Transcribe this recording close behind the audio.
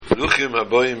Bruchim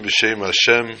Haboyim B'Shem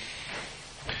Hashem.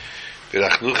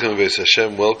 V'rachnuchem V'es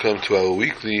Hashem. Welcome to our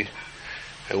weekly,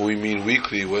 and we mean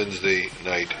weekly, Wednesday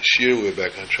night shir. We're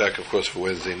back on track, of course, for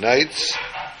Wednesday nights.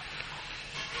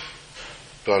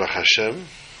 Baruch Hashem.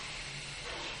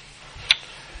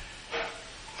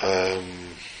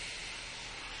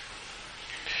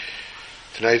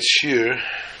 Tonight's shir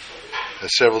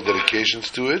has several dedications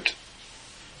to it.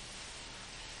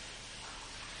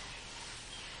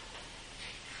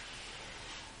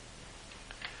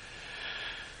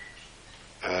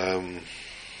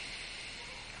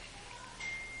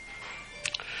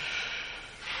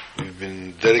 We've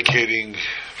been dedicating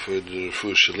for the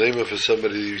Refuah Shalema for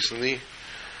somebody recently.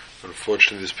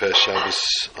 Unfortunately, this past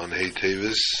Shabbos on Hey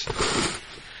Tevis,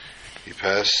 he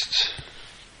passed.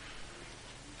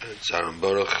 It's Aaron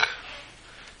Baruch,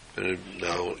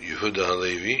 now Yehuda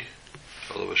Halevi,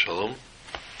 Alav Shalom.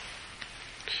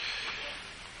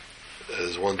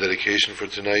 There's one dedication for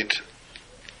tonight.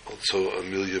 Also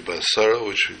Amelia Basara,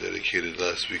 which we dedicated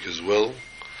last week as well.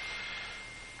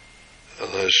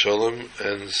 Allah Shalom,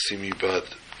 and Simi Bat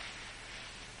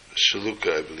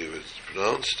Shaluka, I believe it's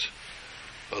pronounced.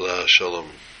 Allah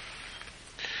Shalom.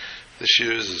 This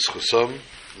year is Chosam,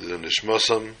 the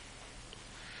Nishmasam.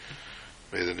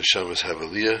 May the Neshamas have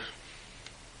Aliyah.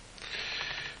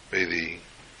 May they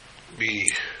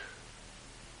be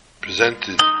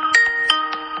presented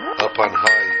up on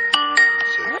high. 1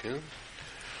 second.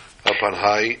 Up on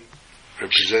high,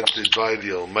 represented by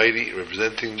the Almighty,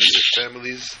 representing their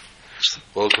families.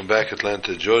 Welcome back,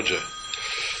 Atlanta, Georgia.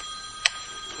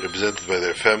 Represented by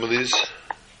their families.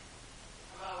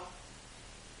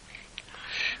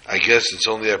 I guess it's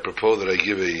only apropos that I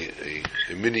give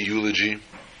a mini eulogy.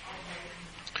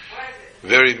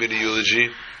 Very mini eulogy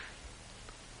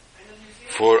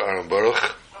for Aaron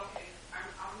Baruch.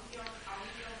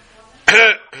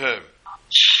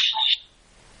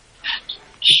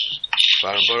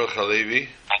 Aaron Baruch Halevi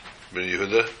ben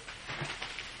Yehuda.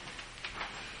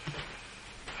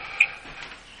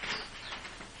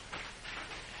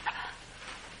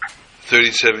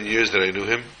 "37 years that I knew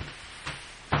him.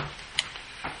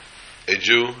 A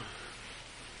Jew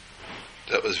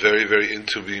that was very, very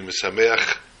into being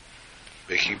mesameach,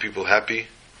 making people happy,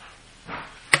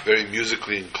 very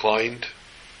musically inclined.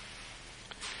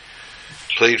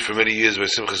 Played for many years by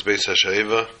Simchas Beis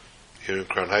HaSha'eva here in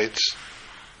Crown Heights.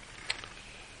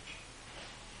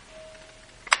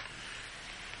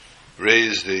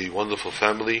 Raised a wonderful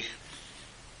family,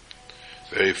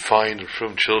 very fine and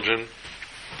frum children.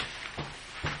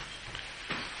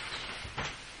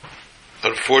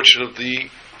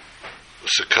 Unfortunately,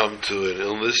 succumbed to an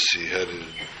illness. He had a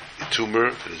tumor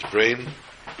in his brain.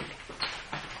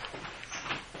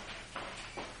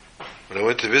 When I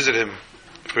went to visit him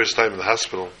first time in the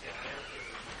hospital,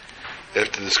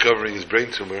 after discovering his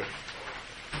brain tumor,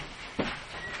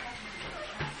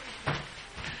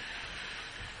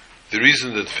 the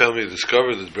reason that the family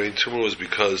discovered his brain tumor was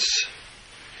because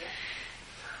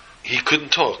he couldn't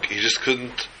talk. He just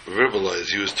couldn't verbalize.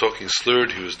 He was talking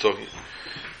slurred. It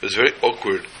was very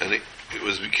awkward, and it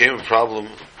became a problem.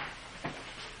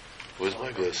 Where's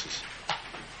my glasses?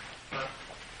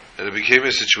 And it became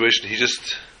a situation.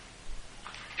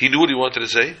 He knew what he wanted to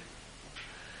say.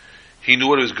 He knew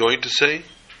what he was going to say.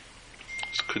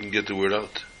 Just couldn't get the word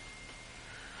out.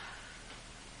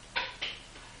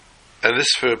 And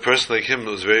this, for a person like him,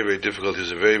 was very, very difficult. He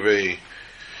was a very, very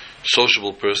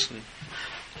sociable person.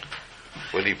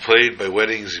 When he played by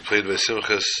weddings, he played by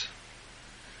simchas,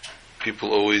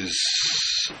 people always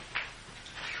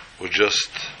were just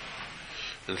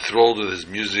enthralled with his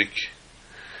music.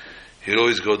 He'd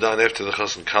always go down after the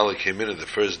Chassan Kala came in at the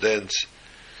first dance.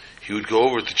 He would go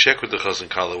over to check with the Chassan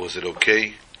Kala, was it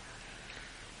okay?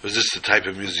 Was this the type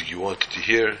of music you wanted to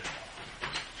hear?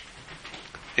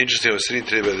 Interesting, I was sitting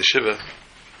today by the Shiva,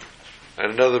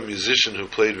 and another musician who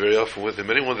played very often with him,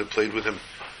 anyone that played with him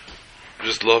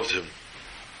just loved him.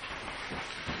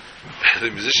 The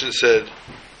musician said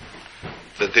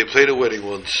that they played a wedding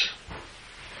once.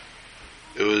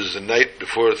 It was the night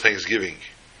before Thanksgiving,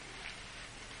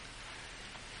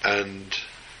 and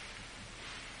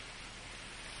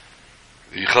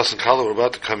the Chassan Kala were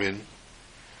about to come in,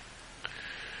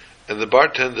 and the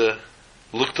bartender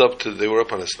looked up to, they were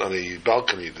up on a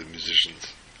balcony, the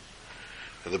musicians,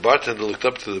 and the bartender looked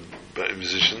up to the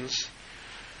musicians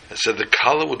and said the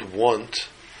Kala would want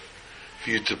for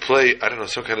you to play, I don't know,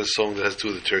 some kind of song that has to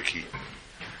do with the turkey.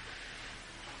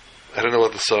 I don't know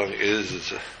what the song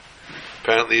is.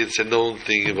 Apparently it's a known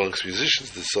thing amongst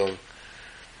musicians, this song.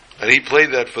 And he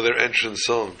played that for their entrance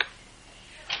song.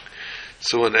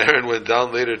 So when Aaron went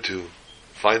down later to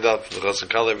find out from the Chassan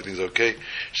Kala everything's okay.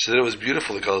 She said it was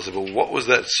beautiful. The Kala said, but what was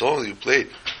that song you played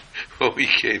when we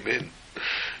came in?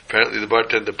 Apparently the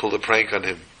bartender pulled a prank on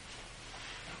him.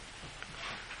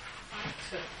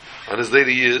 On his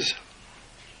later years,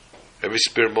 every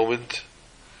spare moment,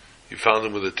 he found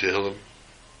him with a Tehillim.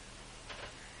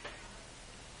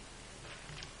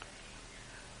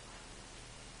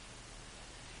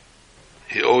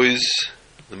 He always,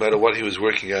 no matter what he was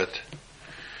working at,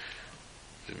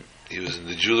 he was in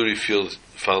the jewelry field,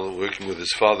 working with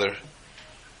his father,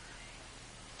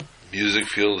 music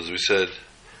field, as we said.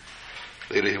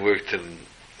 Later he worked in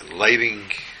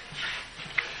lighting.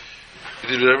 He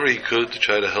did whatever he could to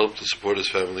try to help to support his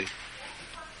family.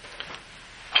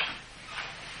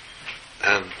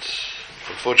 And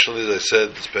unfortunately, as I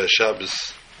said, this past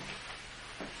Shabbos,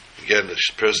 again, a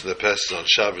person that passes on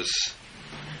Shabbos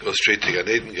goes straight to Gan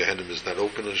Eden. Gehenna is not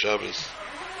open on Shabbos.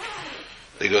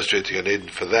 They go straight to Gan Eden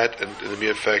for that, and the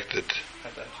mere fact that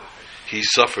he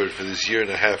suffered for this year and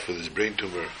a half with his brain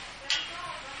tumor,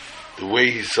 the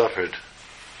way he suffered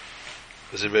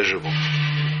was immeasurable.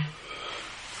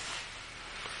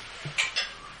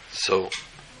 So,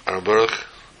 Aaron Baruch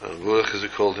as we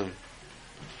called him,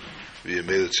 be a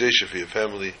Melech Yesha for your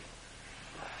family.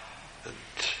 And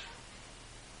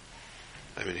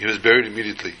I mean, he was buried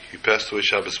immediately. He passed away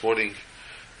Shabbos morning.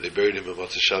 They buried him in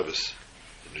Motzei Shabbos.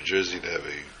 In New Jersey, they have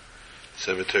a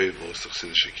cemetery in most of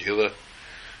Chassidish Kehillah,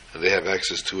 and they have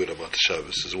access to it on Motzei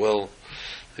Shabbos as well.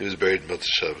 He was buried in Motzei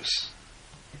Shabbos.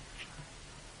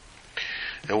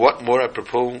 And what more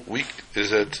apropos week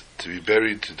is that to be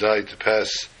buried, to die, to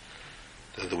pass,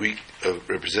 than the week of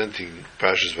representing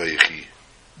Parshas Vayechi.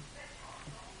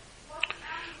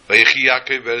 Vayechi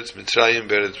Yaakov Beretz Mitzrayim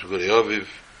Beretz Begorei Aviv.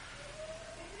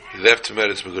 He left from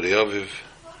Eretz Begorei Aviv.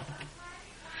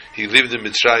 He lived in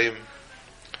Mitzrayim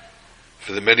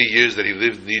for the many years that he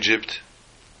lived in Egypt.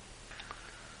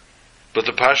 But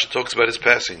the Parsha talks about his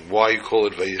passing. Why you call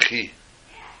it Vayechi?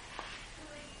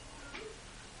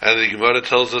 And the Gemara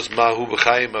tells us, Mahu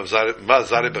b'chaim, ma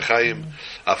zare b'chaim,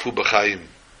 afu b'chaim.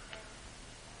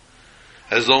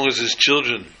 As long as his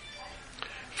children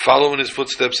follow in his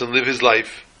footsteps and live his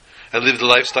life, and live the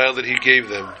lifestyle that he gave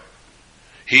them,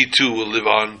 he too will live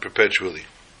on perpetually.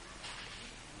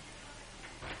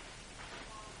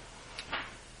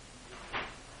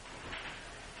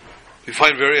 We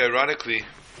find very ironically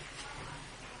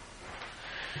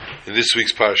in this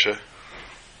week's Parsha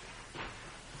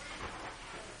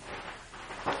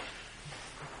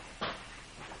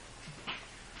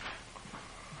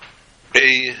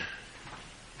a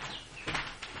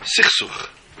sichsuch,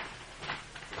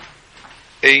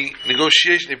 a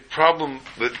negotiation, a problem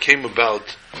that came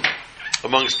about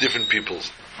amongst different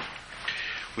peoples.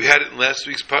 We had it in last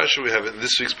week's Parsha, we have it in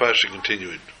this week's Parsha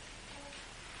continuing.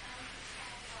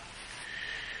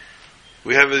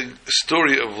 We have a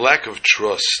story of lack of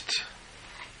trust.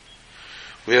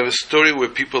 We have a story where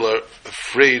people are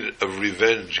afraid of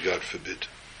revenge, God forbid.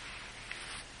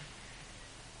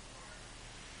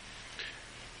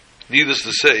 Needless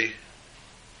to say,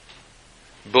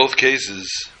 in both cases,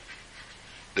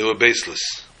 they were baseless.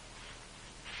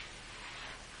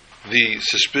 The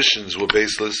suspicions were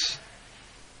baseless.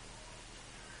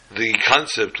 The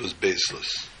concept was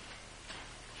baseless.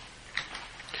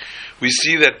 We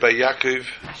see that by Yaakov,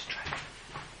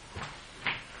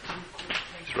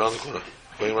 he's around the corner,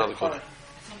 going around the corner.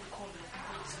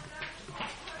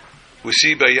 We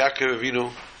see by Yaakov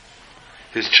Avinu,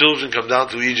 his children come down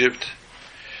to Egypt,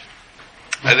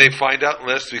 and they find out in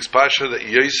last week's Parsha that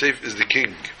Yosef is the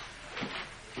king.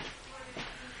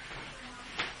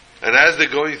 And as they're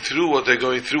going through what they're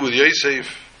going through with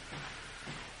Yosef,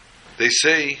 they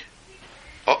say,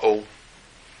 uh-oh,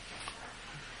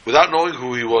 without knowing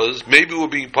who he was, maybe we're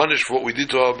being punished for what we did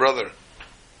to our brother.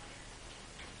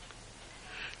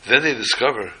 Then they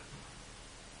discover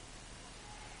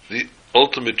the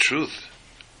ultimate truth.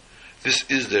 This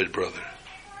is their brother.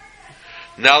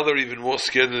 Now they're even more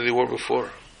scared than they were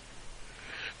before.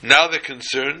 Now they're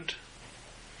concerned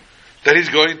that he's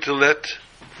going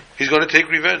to take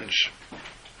revenge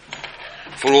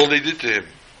for all they did to him.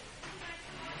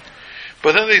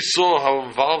 But then they saw how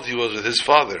involved he was with his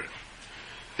father.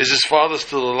 Is his father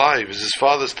still alive? Is his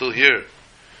father still here?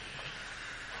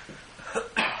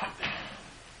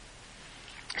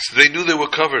 So they knew they were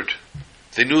covered.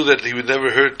 They knew that he would never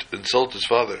insult his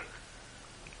father.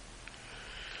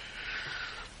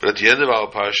 But at the end of our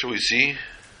parsha, we see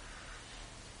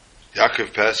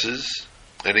Yaakov passes,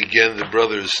 and again the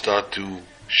brothers start to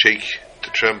shake, to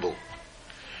tremble.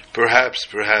 Perhaps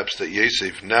that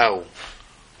Yosef now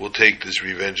will take this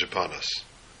revenge upon us.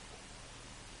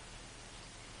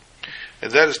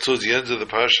 And that is towards the end of the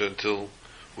Parsha until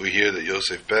we hear that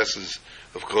Yosef passes,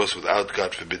 of course, without,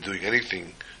 God forbid, doing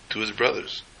anything to his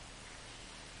brothers.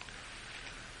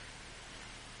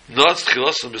 Not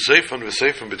tchilasim b'seifan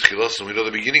v'seifan b'tchilasim. We know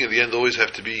the beginning and the end always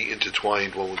have to be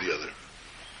intertwined one with the other.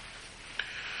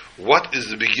 What is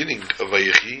the beginning of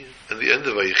Vayechi and the end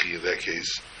of Vayechi in that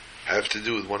case have to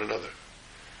do with one another?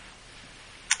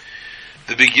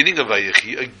 The beginning of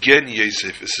Vayechi, again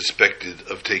Yosef is suspected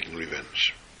of taking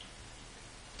revenge.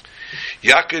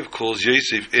 Yaakov calls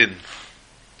Yosef in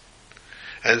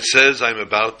and says, I'm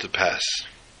about to pass.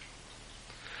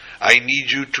 I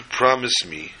need you to promise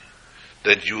me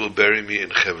that you will bury me in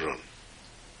Hebron.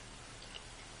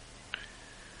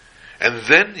 And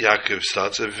then Yaakov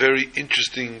starts a very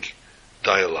interesting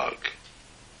dialogue.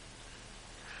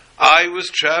 I was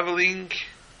traveling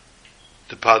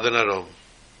to Padan Aram.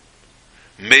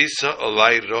 Mesa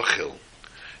Olai Rochel,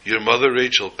 your mother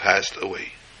Rachel passed away.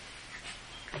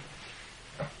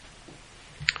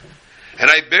 And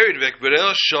I buried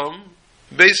Vekberel Shom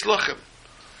Beis Lachem.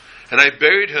 And I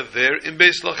buried her there in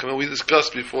Beis Lachem. And we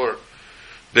discussed before,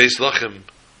 Beis Lachem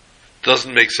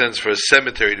doesn't make sense for a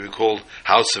cemetery to be called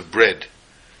House of Bread.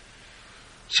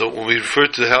 So when we refer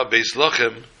to Beis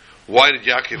Lachem, why did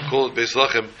Yaakov call it Beis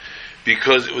Lachem?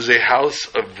 Because it was a house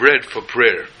of bread for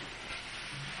prayer.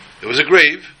 It was a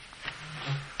grave,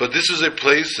 but this is a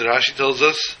place, that Rashi tells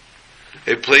us,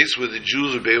 a place where the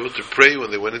Jews would be able to pray when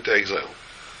they went into exile.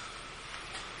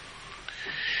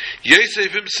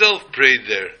 Yosef himself prayed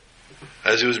there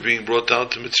as he was being brought down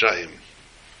to Mitzrayim.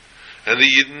 And the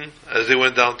Yidden, as they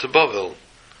went down to Bavel,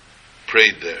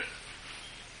 prayed there.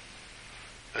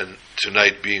 And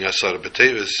tonight, being Asar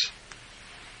B'Tevis,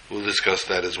 we'll discuss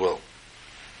that as well.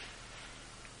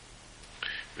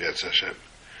 Yatz Hashem.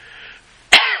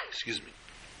 Excuse me.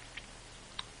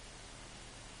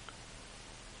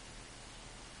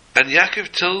 And Yaakov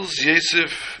tells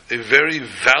Yosef a very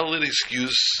valid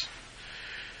excuse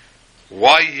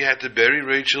why he had to bury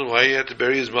Rachel, why he had to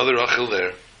bury his mother Rachel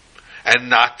there, and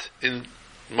not in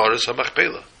Maras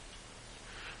HaMachpelah.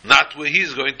 Not where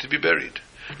he's going to be buried.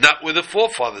 Not where the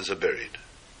forefathers are buried.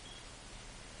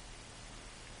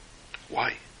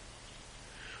 Why?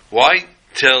 Why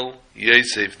tell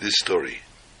Yosef this story?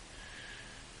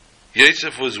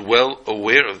 Yosef was well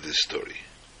aware of this story.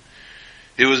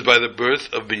 It was by the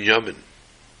birth of Binyamin.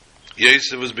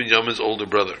 Yosef was Binyamin's older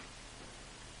brother.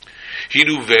 He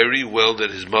knew very well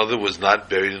that his mother was not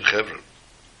buried in Hebron.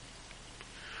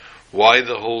 Why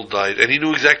the whole died, and he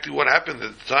knew exactly what happened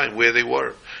at the time, where they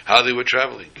were, how they were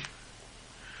traveling.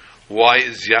 Why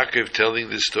is Yaakov telling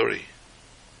this story?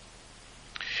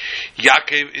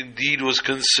 Yaakov indeed was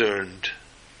concerned.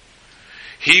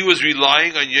 He was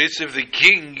relying on Yosef the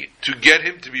king to get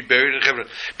him to be buried in Hebron.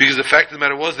 Because the fact of the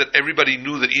matter was that everybody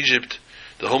knew that Egypt,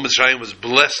 the whole Mitzrayim, was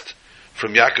blessed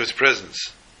from Yaakov's presence.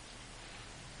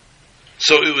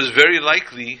 So it was very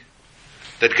likely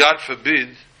that, God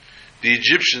forbid, the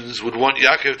Egyptians would want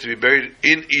Yaakov to be buried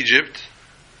in Egypt,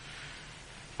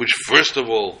 which first of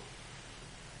all,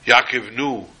 Yaakov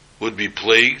knew would be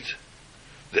plagued.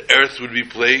 The earth would be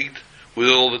plagued with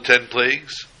all the 10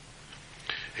 plagues.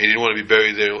 He didn't want to be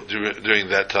buried there during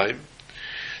that time.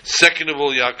 Second of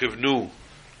all, Yaakov knew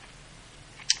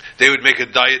they would make a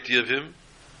deity of him.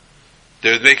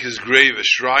 They would make his grave a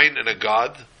shrine and a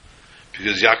god,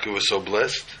 because Yaakov was so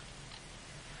blessed.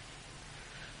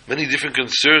 Many different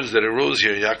concerns that arose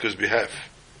here in Yaakov's behalf.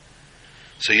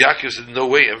 So Yaakov said, no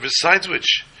way. And besides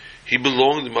which, he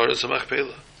belonged in Maras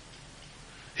HaMachpelah.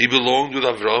 He belonged with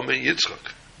Avraham and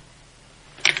Yitzchak.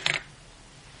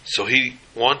 So he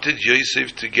wanted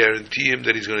Yosef to guarantee him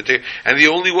that he's going to take. And the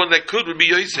only one that could would be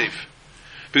Yosef.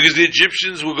 Because the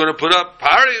Egyptians were going to put up,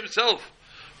 Pari himself,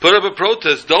 put up a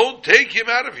protest. Don't take him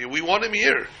out of here. We want him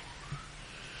here.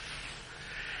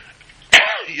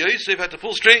 Yosef had to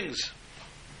pull strings.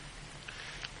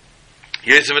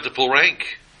 Yosef had to pull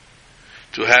rank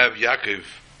to have Yaakov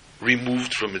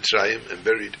removed from Mitzrayim and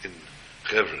buried in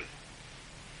Hebron.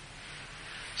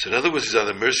 So in other words, he's on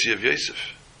the mercy of Yosef.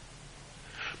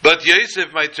 But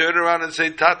Yosef might turn around and say,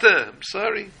 Tata, I'm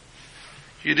sorry.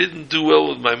 You didn't do well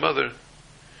with my mother.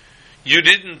 You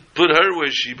didn't put her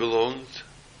where she belonged.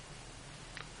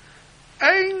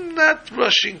 I'm not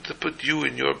rushing to put you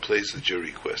in your place that you're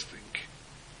requesting.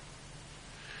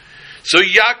 So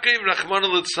Yaakov, Rahman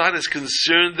al-Litzlan, is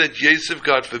concerned that Yosef,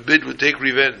 God forbid, would take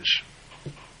revenge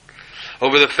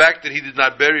over the fact that he did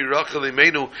not bury Rachel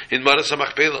Imenu in Maras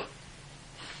HaMachpelah.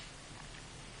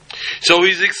 So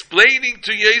he's explaining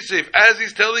to Yosef, as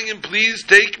he's telling him, please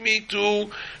take me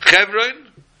to Hebron,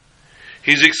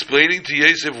 he's explaining to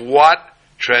Yosef what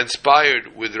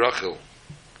transpired with Rachel.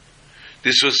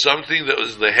 This was something that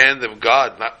was in the hand of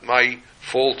God, not my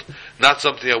fault, not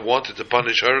something I wanted to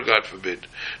punish her, God forbid,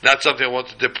 not something I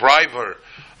wanted to deprive her.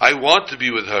 I want to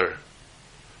be with her,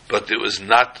 but it was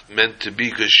not meant to be,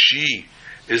 because she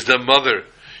is the mother.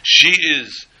 She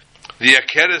is the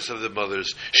akeres of the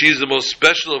mothers. She is the most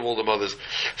special of all the mothers.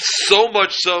 So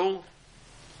much so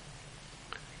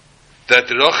that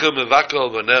Rachel mevaka al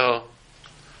baneha,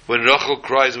 when Rachel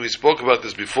cries, and we spoke about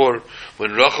this before,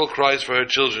 when Rachel cries for her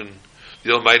children,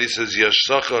 the Almighty says, Yesh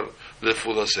sachar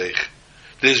lefulaseich.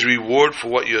 There's reward for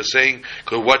what you are saying,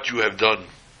 for what you have done.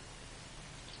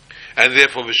 And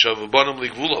therefore, v'shavu banam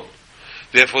ligvulam.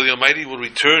 Therefore, the Almighty will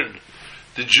return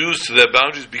the Jews to their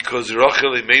boundaries, because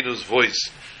Rachel Imeinu's voice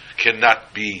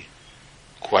cannot be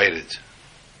quieted.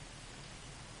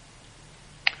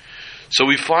 So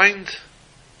we find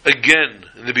again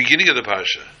in the beginning of the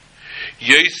parsha,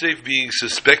 Yosef being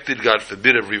suspected, God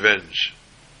forbid, of revenge,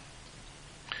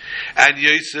 and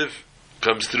Yosef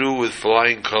comes through with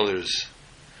flying colors.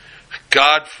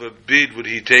 God forbid would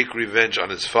he take revenge on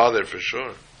his father, for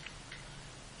sure,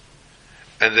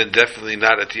 and then definitely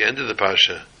not at the end of the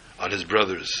parsha on his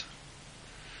brothers.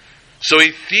 So a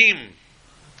theme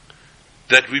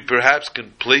that we perhaps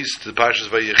can place to the Parshas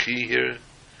Vayechi here,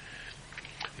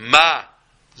 Ma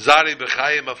Zare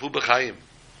b'chayim afu b'chayim.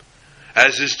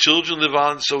 As his children live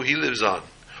on, so he lives on.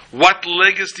 What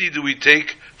legacy do we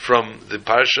take from the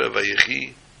Parsha of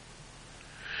Vayechi?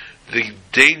 The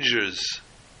dangers,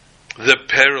 the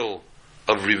peril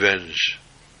of revenge.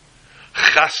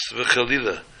 Chas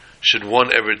v'chalila, should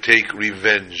one ever take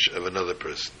revenge of another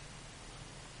person.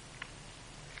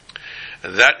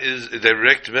 And that is a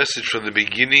direct message from the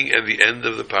beginning and the end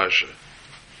of the Parsha.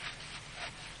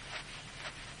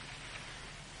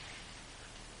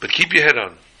 But keep your head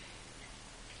on.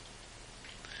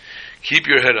 Keep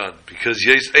your head on, because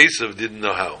Esav didn't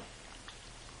know how.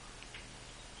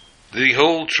 The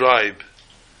whole tribe,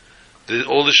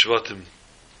 all the Shvatim,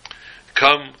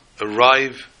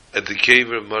 arrive at the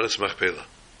cave of Maras Machpelah.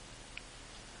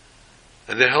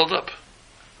 And they're held up.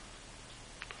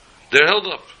 They're held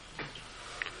up.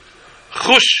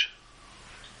 Chush,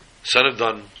 son of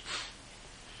Dan,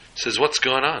 says, what's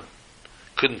going on?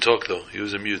 Couldn't talk though, he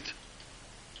was a mute.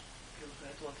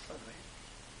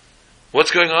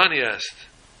 What's going on, he asked.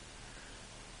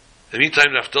 In the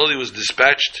meantime, Naphtali was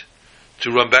dispatched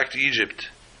to run back to Egypt,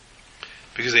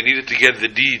 because they needed to get the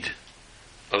deed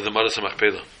of the Maras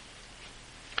Machpelah,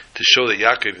 to show that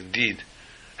Yaakov indeed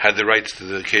had the rights to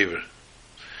the caver.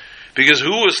 Because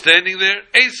who was standing there?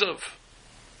 Esav.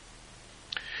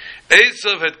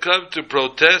 Esav had come to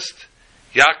protest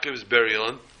Yaakov's burial,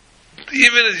 and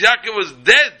even as Yaakov was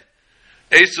dead,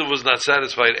 Esav was not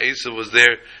satisfied. Esav was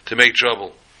there to make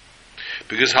trouble.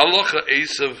 Because halacha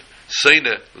Esav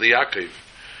seina liYaakov.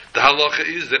 The halacha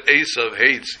is that Esav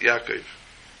hates Yaakov.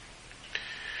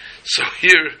 So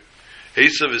here,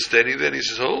 Esav is standing there and he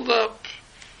says, hold up.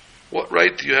 What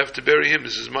right do you have to bury him?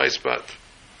 This is my spot.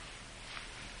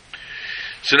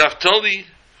 So Naphtali,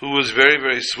 who was very,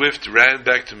 very swift, ran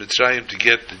back to Mitzrayim to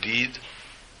get the deed,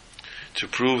 to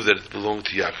prove that it belonged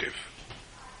to Yaakov.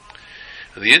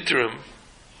 In the interim,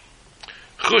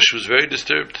 Chush was very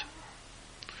disturbed.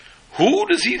 Who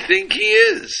does he think he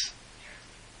is?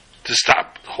 To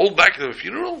hold back the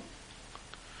funeral?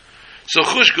 So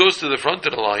Chush goes to the front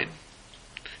of the line.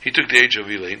 He took the age of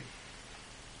Elaine.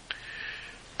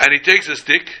 And he takes a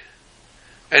stick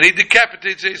and he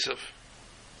decapitates Esav.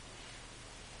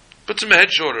 Puts him a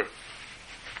head shorter.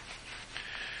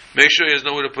 Make sure he has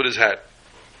nowhere to put his hat.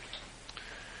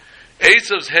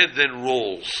 Esav's head then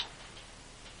rolls.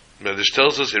 Medrash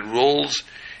tells us it rolls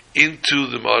into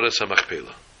the Maras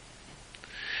HaMachpelah.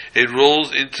 It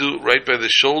rolls into right by the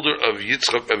shoulder of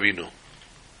Yitzchak Avinu.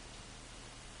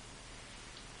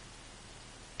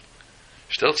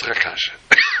 Stellt sich a kasha.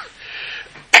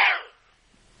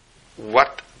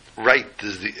 What right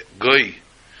does the Goy,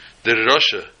 the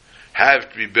Rasha,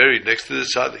 have to be buried next to the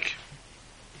Tzaddik?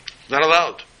 Not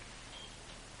allowed.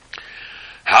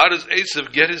 How does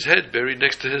Esav get his head buried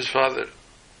next to his father?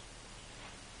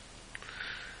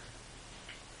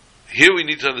 Here we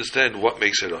need to understand what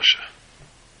makes a Rasha.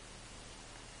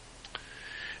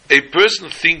 A person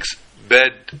thinks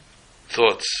bad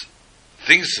thoughts,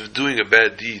 thinks of doing a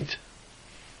bad deed,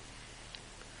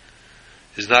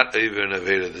 is not Eiver and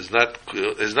Avera,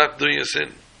 is not doing a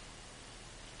sin.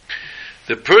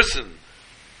 The person,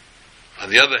 on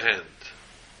the other hand,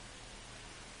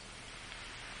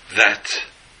 that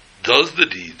does the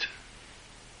deed,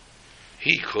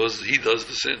 he does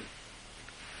the sin.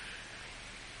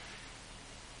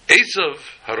 Esav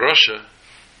Harasha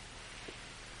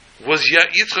was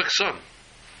Yitzchak's son,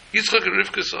 Yitzchak and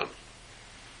Rivka's son.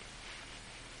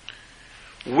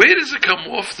 Where does it come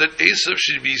off that Esav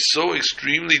should be so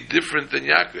extremely different than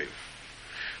Yaakov?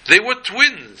 They were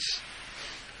twins.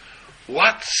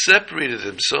 What separated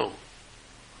them so?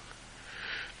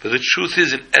 But the truth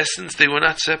is, in essence, they were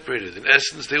not separated. In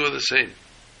essence, they were the same.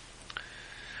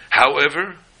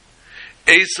 However,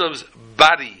 Esav's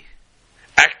body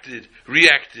acted,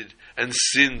 reacted, and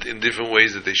sinned in different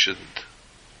ways that they shouldn't.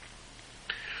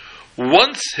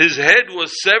 Once his head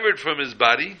was severed from his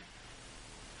body,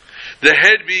 the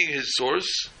head being his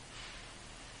source,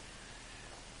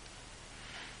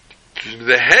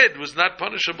 the head was not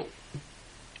punishable.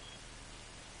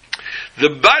 The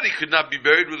body could not be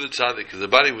buried with a tzaddik, because the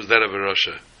body was that of a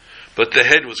rasha, but the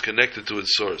head was connected to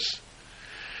its source.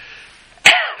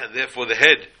 And therefore the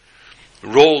head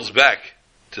rolls back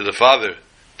to the father,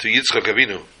 to Yitzchak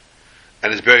Avinu,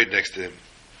 and is buried next to him.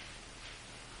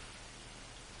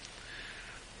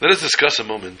 Let us discuss a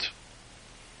moment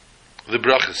the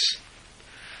brachas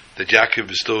that Yaakov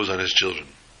bestows on his children.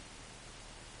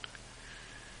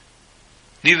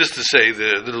 Needless to say,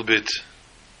 they're a little bit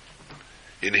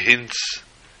in hints,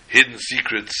 hidden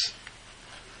secrets.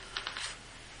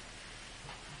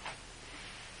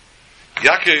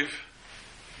 Yaakov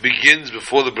begins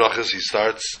before the brachas, he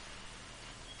starts,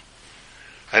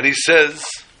 and he says,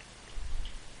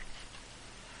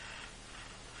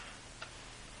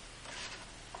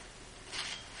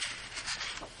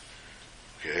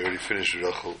 okay, I already finished with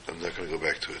Rachel, I'm not going to go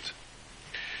back to it.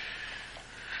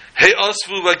 Hey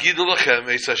asvu vagidu lachem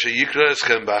eis asher yikra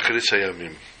eschem b'acheris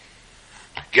hayamim.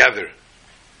 Gather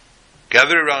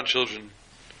around, children.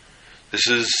 This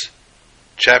is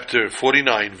chapter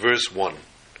 49, verse 1.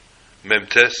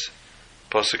 Memtes,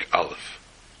 Pasuk Aleph.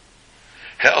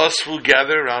 He'asfu,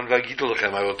 gather around, vagidu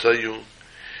lachem, I will tell you,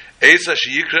 eis asher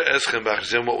yikra eschem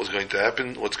b'acheris hayamim, what was going to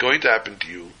happen, what's going to happen to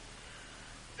you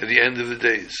at the end of the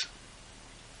days.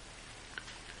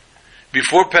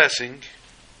 Before passing,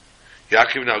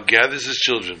 Yaakov now gathers his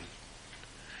children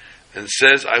and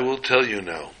says, I will tell you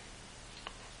now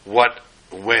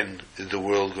when is the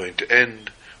world going to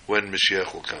end, when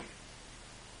Mashiach will come.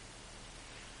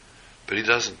 But he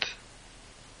doesn't.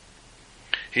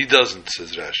 He doesn't,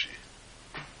 says Rashi.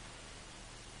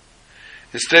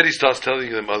 Instead he starts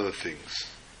telling them other things.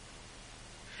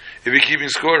 If you're keeping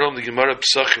score at home, the Gemara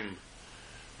Psachim,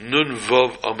 Nun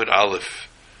Vav Amid Aleph,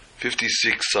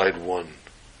 56, side 1.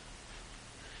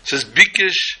 Says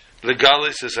Bikish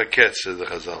Legalis es Haket, says the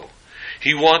Chazal.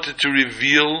 He wanted to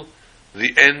reveal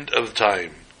the end of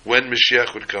time, when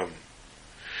Mashiach would come.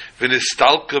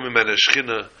 V'nistalka mimena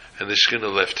Shechina, and the Shechina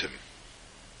left him.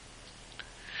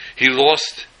 He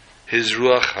lost his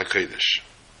Ruach HaKodesh.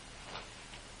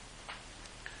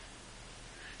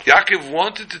 Yaakov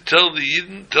wanted to tell the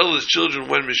Yidden, tell his children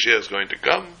when Mashiach is going to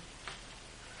come,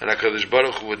 and HaKadosh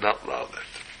Baruch Hu would not allow that.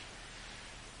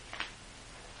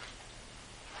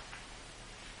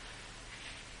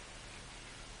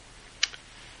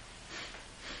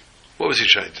 What was he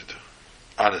trying to do?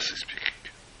 Honestly speaking.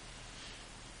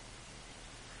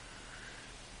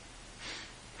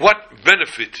 What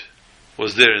benefit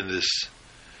was there in this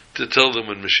to tell them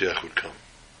when Mashiach would come?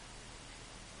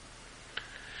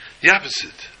 The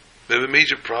opposite. We have a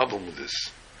major problem with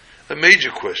this. A major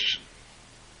question.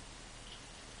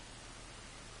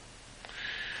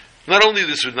 Not only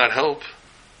this would not help,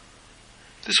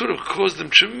 this would have caused them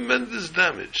tremendous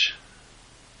damage.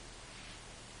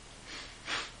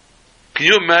 Can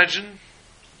you imagine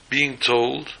being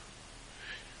told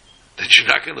that you're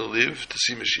not going to live to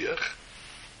see Mashiach?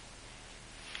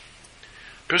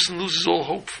 A person loses all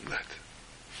hope from that.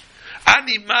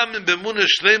 Ani mamin b'emunah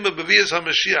shlema b'vias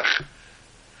HaMashiach.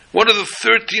 One of the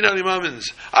 13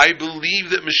 Animamins. I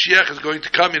believe that Mashiach is going to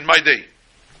come in my day.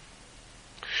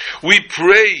 We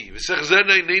pray.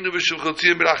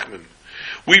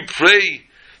 We pray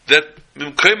that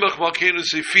Mimkemach Malkeinu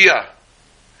Sefiyah.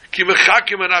 We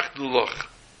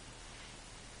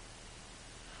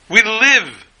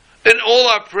live in all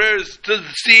our prayers to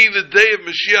see the day of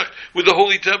Mashiach with the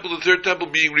Holy Temple, the third temple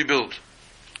being rebuilt.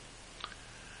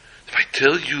 If I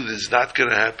tell you this is not going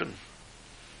to happen,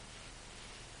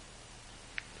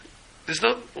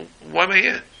 why am I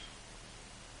here?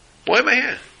 Why am I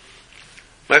here?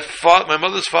 My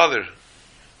mother's father,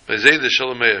 Zayda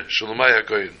Shalomaya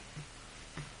Kohen,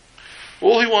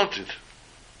 all he wanted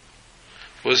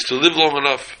was to live long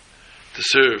enough to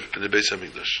serve in the Beis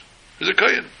HaMikdash. He was a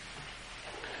Kohen.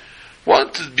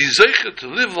 Wanted to be zeicha to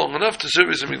live long enough to serve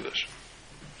Beis HaMikdash.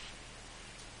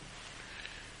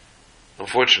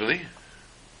 Unfortunately,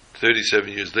 37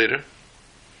 years later,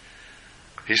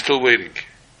 he's still waiting,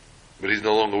 but he's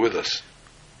no longer with us.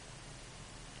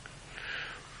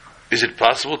 Is it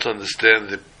possible to understand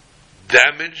the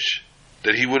damage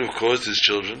that he would have caused his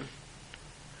children,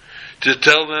 to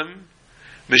tell them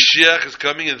Mashiach is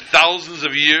coming in thousands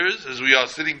of years, as we are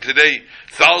sitting today,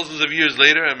 thousands of years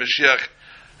later, and Mashiach,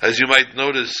 as you might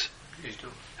notice,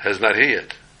 has not here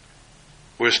yet.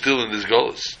 We're still in this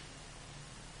Golus.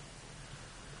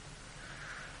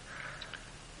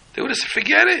 They would have said,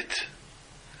 forget it.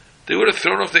 They would have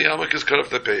thrown off the yarmulkes, cut off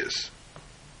the payas.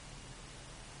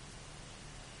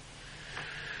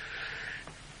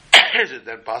 Is it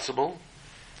then possible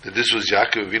that this was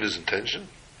Yaakov Avinu's intention?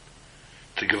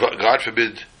 To give, God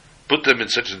forbid, put them in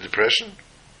such a depression?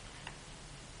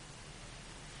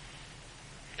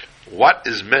 What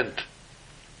is meant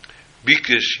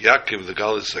Bikish Yaakov the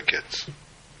Galus Saketz?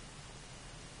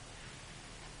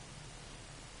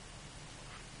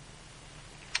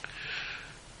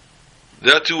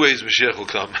 There are two ways Mashiach will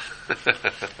come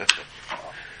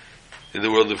in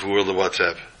the world of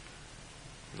WhatsApp.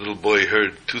 The little boy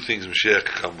heard two things Mashiach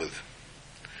could come with.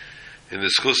 In the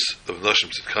schus of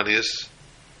Noshim Tzidkanias,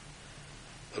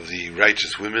 of the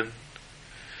righteous women,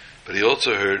 but he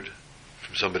also heard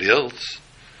from somebody else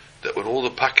that when all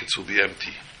the pockets will be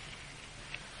empty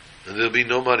and there'll be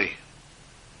no money,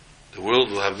 the world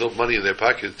will have no money in their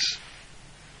pockets,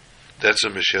 that's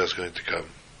when Mashiach is going to come.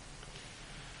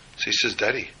 So he says,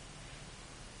 Daddy,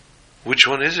 which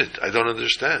one is it? I don't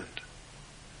understand.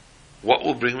 What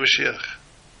will bring Mashiach?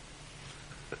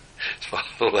 His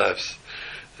father laughs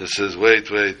and says, wait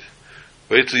till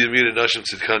you meet a Nashim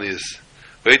Tzidkanias.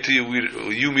 Wait till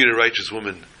you meet a righteous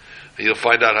woman, and you'll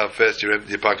find out how fast your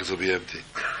pockets will be empty.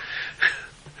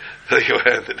 They go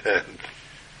hand in hand.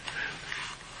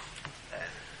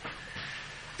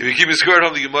 If you keep a square at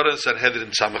home, the Gemara in Sanhedrin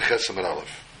Samach Ches Amud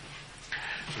Aleph,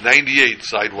 98,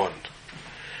 side 1.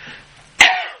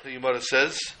 The Gemara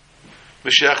says,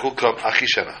 Mashiach will come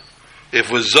Achishana.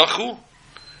 If we're Zachu,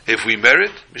 if we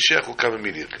merit, Mashiach will come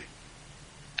immediately.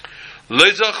 Lo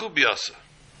Zachu Biasa.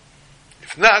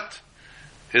 If not,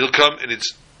 it'll come in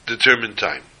its determined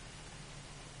time.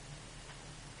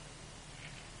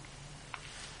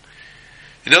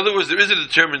 In other words, there is a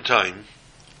determined time.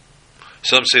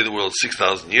 Some say the world's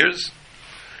 6,000 years.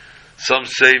 Some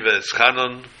say that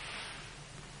Chanon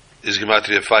is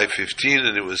Gematria 515,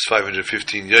 and it was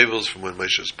 515 Yevels from when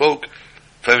Moshe spoke,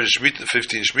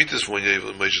 515 Shemitas from when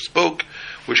Moshe spoke,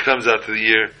 which comes out to the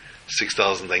year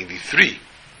 6093.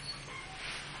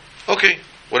 Okay,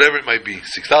 whatever it might be,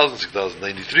 6000,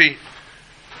 6093.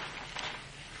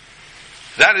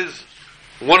 That is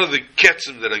one of the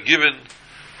ketzim that are given.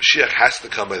 Mashiach has to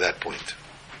come by that point,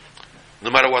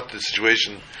 no matter what the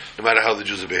situation, no matter how the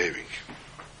Jews are behaving.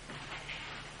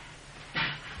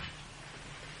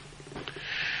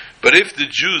 But if the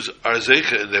Jews are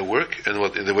zeicha in their work and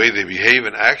in the way they behave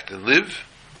and act and live,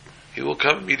 he will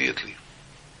come immediately.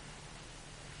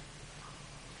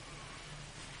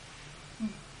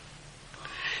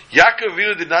 Yaakov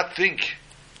Avinu did not think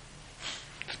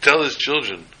to tell his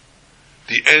children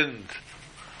the end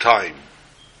time.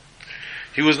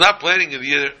 He was not planning in the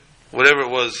year, whatever it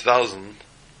was, 1000.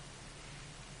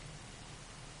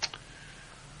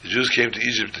 The Jews came to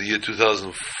Egypt in the year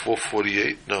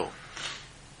 2448. No.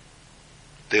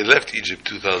 They left Egypt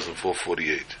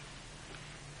 2448.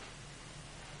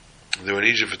 They were in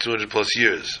Egypt for 200 plus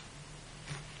years.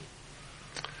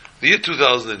 The year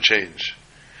 2000 and change.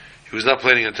 He was not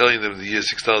planning on telling them in the year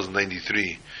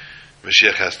 6093,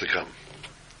 Mashiach has to come.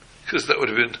 Because that would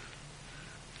have been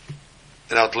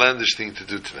an outlandish thing to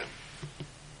do to them.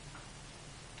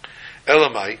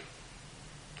 Elamai,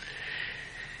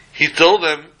 he told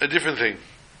them a different thing.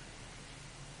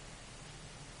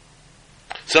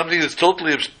 Something that's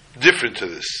totally different to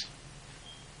this.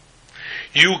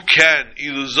 You can,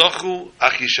 iluzachu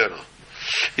achishana.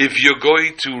 If you're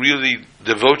going to really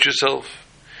devote yourself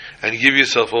and give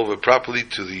yourself over properly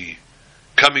to the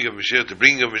coming of Mashiach, the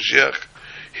bringing of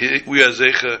Mashiach, we are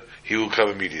zeicha, he will come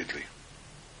immediately.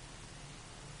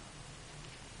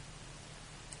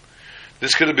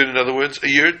 This could have been, in other words, a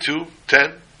year, 2,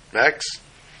 10, max,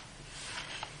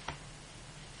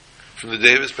 from the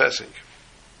day of his passing.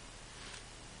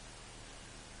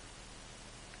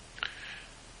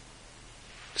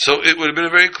 So it would have been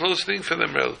a very close thing for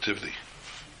them, relatively.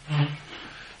 Mm-hmm.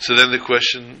 So then the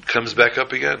question comes back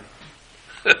up again.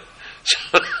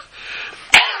 So,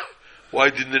 why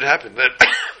didn't it happen then?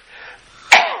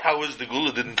 How was the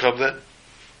Gula didn't come then?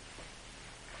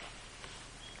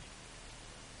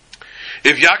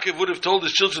 If Yaakov would have told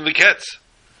his children the Ketz,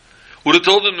 would have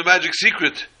told them the magic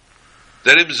secret,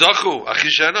 that im zachu,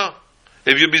 achishana,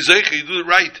 if you be zeicha, you do it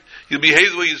right, you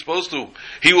behave the way you're supposed to,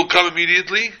 he will come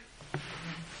immediately,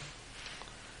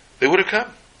 they would have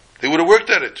come. They would have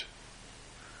worked at it.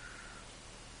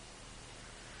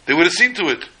 They would have seen to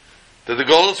it that the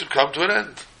Golus would come to an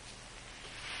end.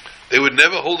 They would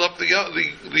never hold up the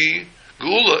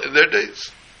Geula in their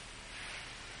days.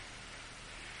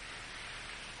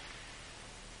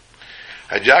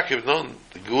 Had Yaakov known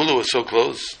the Geula was so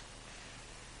close,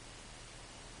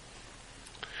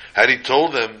 had he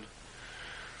told them,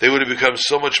 they would have become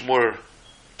so much more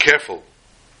careful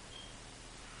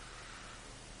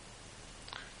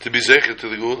to be zecher to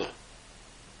the Geula.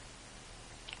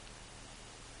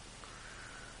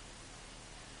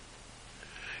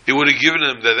 It would have given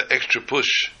them that extra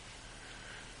push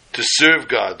to serve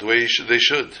God the way they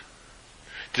should,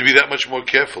 to be that much more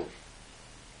careful,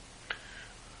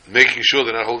 making sure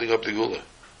they're not holding up the Geula.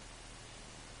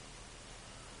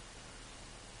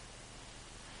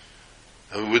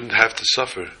 And we wouldn't have to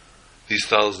suffer these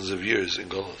thousands of years in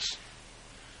Golus.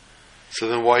 So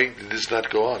then why did this not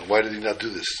go on? Why did he not do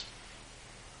this?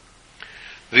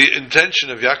 The intention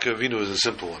of Yaakov Avinu is a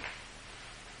simple one.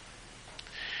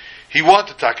 He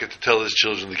wanted Taka to tell his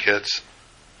children the Ketz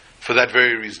for that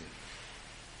very reason.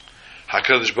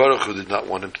 HaKadosh Baruch Hu did not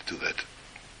want him to do that.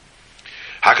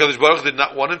 HaKadosh Baruch Hu did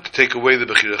not want him to take away the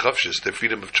Bechira Chavshis, their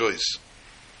freedom of choice.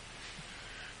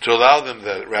 To allow them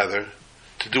that, rather,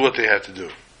 to do what they had to do.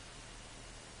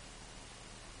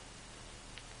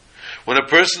 When a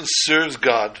person serves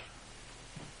God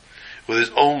with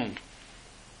his own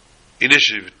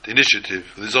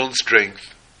initiative, with his own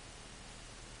strength,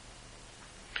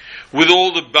 with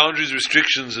all the boundaries,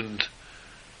 restrictions, and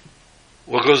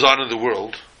what goes on in the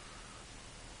world,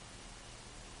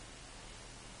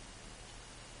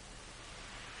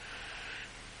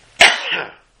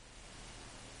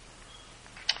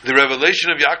 the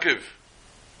revelation of Yaakov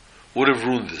would have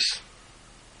ruined this.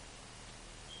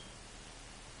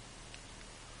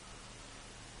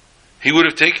 He would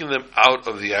have taken them out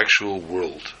of the actual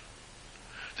world.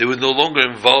 They would no longer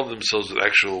involve themselves with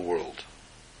actual world.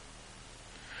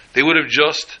 They would have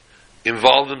just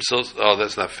involved themselves. Oh,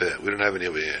 that's not fair. We don't have any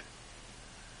over here.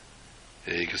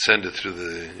 Yeah, you can send it through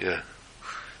the. Yeah,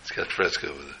 it's got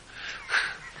fresco over there.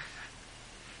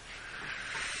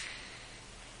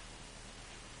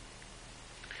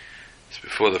 It's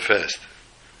before the fast.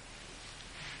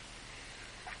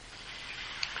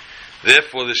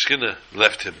 Therefore, the Shekhinah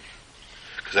left him,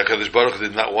 because HaKadosh Baruch Hu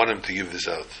did not want him to give this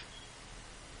out.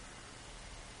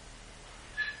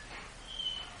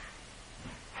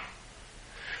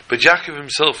 But Yaakov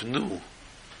himself knew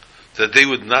that they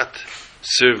would not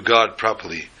serve God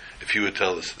properly if he would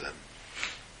tell this to them.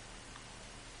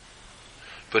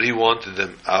 But he wanted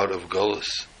them out of Golus.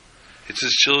 It's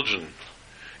his children.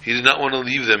 He did not want to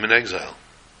leave them in exile.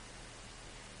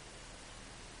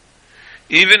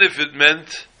 Even if it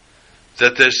meant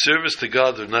that their service to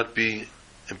God would not be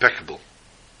impeccable.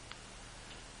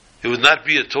 It would not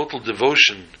be a total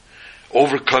devotion,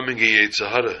 overcoming a Yetzer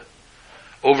Hara,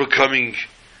 overcoming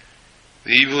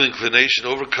the evil inclination,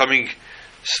 overcoming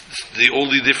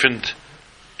all the different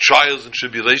trials and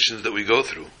tribulations that we go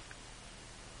through.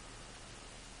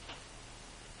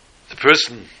 The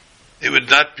person, it would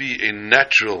not be a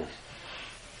natural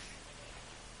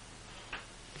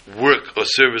work or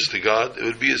service to God, it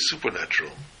would be a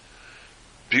supernatural.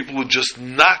 People would just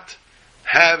not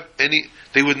have any,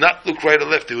 they would not look right or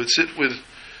left, they would sit with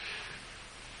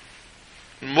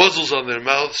muzzles on their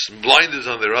mouths, blinders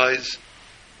on their eyes,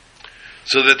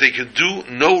 so that they could do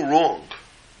no wrong,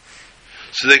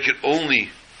 so they could only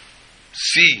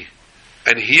see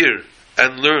and hear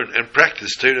and learn and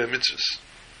practice Torah and mitzvahs.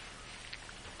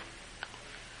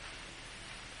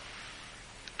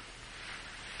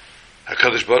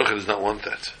 HaKadosh Baruch Hu does not want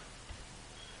that.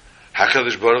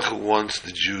 HaKadosh Baruch Hu wants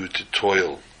the Jew to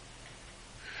toil,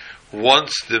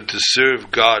 wants them to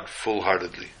serve God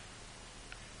full-heartedly.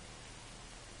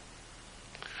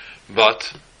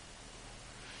 But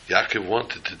Yaakov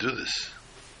wanted to do this.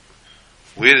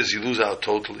 Where does he lose out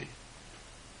totally?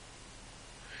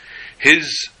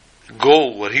 His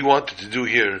goal, what he wanted to do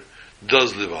here,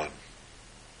 does live on.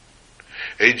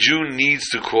 A Jew needs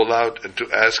to call out and to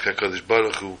ask HaKadosh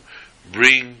Baruch Hu,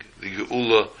 bring the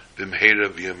Geula b'mheira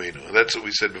v'yameinu. And that's what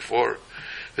we said before.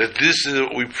 That this is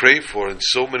what we pray for in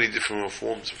so many different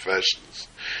forms and fashions.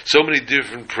 So many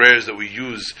different prayers that we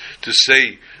use to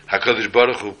say, HaKadosh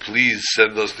Baruch Hu, please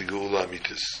send us the Geula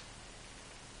Amitis.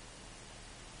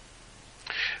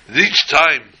 Each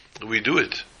time we do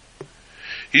it,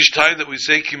 each time that we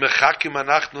say, Ki mechakim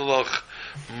anachnu lach,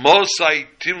 mosai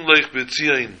timlech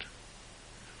b'tzion,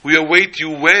 we await you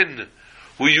when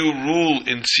will you rule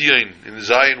in Zion, in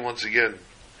Zion once again.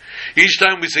 Each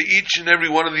time we say each and every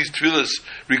one of these tefillahs,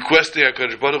 requesting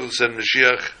HaKadosh Baruch Hu to send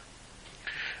Mashiach,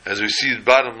 as we see the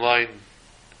bottom line,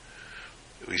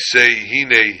 we say,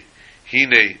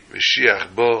 Hine,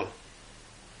 Mashiach bo.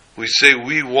 We say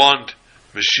we want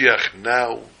Mashiach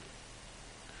now.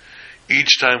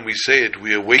 Each time we say it,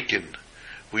 we awaken.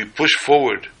 We push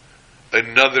forward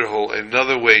another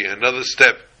way, another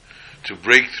step to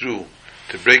break through,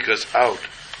 to break us out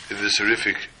in this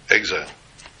horrific exile.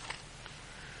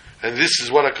 And this is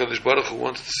what HaKadosh Baruch Hu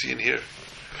wants to see and hear.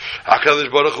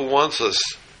 HaKadosh Baruch Hu wants us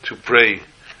to pray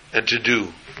and to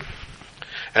do.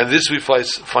 And this we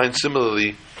find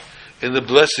similarly in the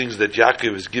blessings that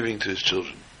Yaakov is giving to his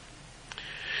children.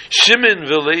 Shimon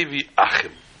v'Levi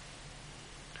achim.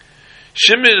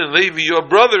 Shimon and Levi, your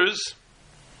brothers.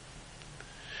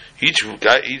 Each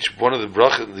one of the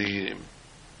bracha, the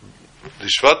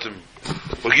Shvatim,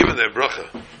 were given their bracha.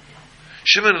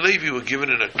 Shimon and Levi were given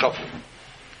in a couple.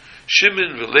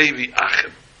 Shimon v'Levi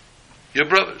achim, your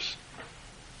brothers.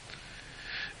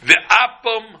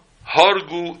 Ve'apam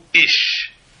hargu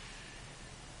ish.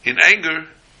 In anger,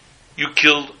 you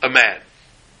killed a man.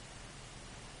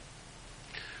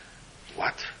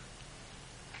 What?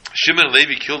 Shimon and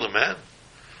Levi killed a man?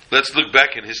 Let's look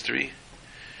back in history.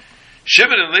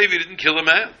 Shimon and Levi didn't kill a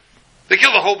man. They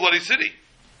killed a whole bloody city.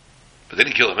 But they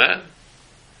didn't kill a man.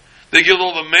 They killed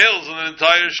all the males in the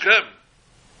entire Shechem.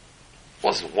 It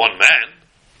wasn't one man.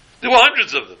 There were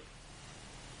hundreds of them.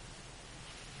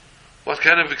 What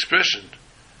kind of expression?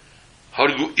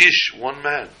 Hargu ish, one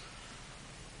man.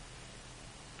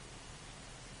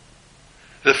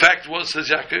 The fact was, says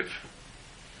Yaakov,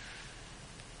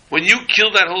 when you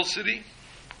killed that whole city,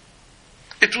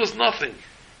 it was nothing.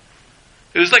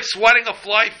 It was like swatting a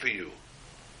fly for you.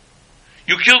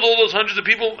 You killed all those hundreds of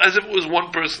people as if it was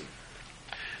one person.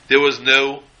 There was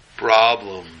no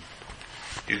problem.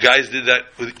 You guys did that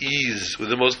with ease, with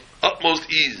the utmost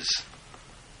ease.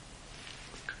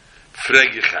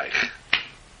 Fregichaich.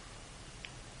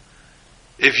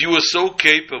 If you were so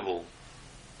capable,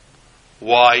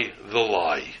 why the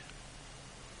lie?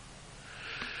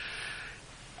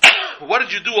 What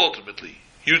did you do ultimately?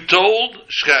 You told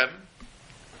Shechem,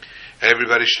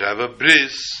 everybody should have a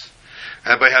bris,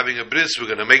 and by having a bris, we're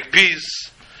going to make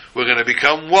peace, we're going to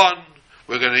become one,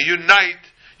 we're going to unite,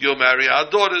 you'll marry our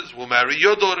daughters, we'll marry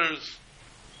your daughters,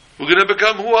 we're going to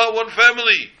become one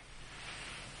family.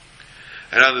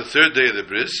 And on the third day of the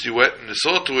bris, you went and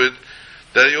saw to it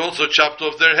that you also chopped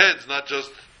off their heads, not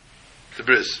just the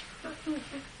bris.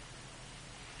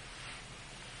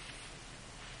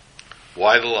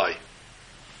 Why the lie?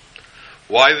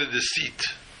 Why the deceit?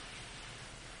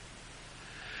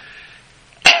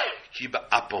 Kiba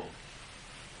apom.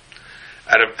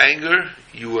 Out of anger,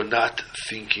 you were not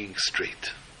thinking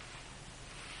straight.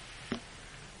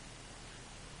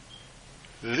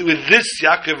 With this,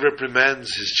 Yaakov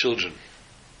reprimands his children,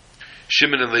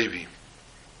 Shimon and Levi.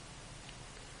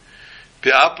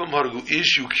 Be'apam hargu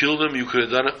ish, you killed him, you could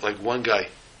have done it like one guy.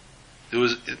 There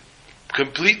was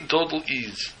complete and total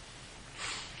ease.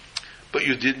 But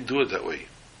you didn't do it that way.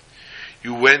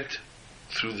 You went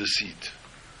through the seat.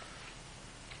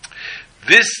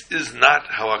 This is not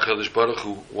how HaKadosh Baruch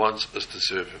Hu wants us to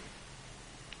serve Him.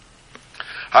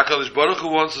 HaKadosh Baruch Hu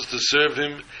wants us to serve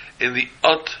Him in the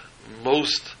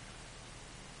utmost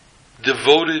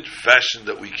devoted fashion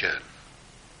that we can.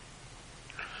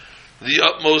 The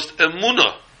utmost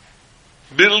emunah,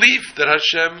 belief that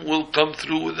Hashem will come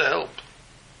through with the help.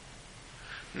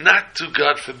 Not to,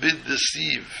 God forbid,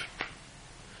 deceive.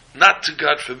 Not to,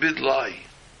 God forbid, lie.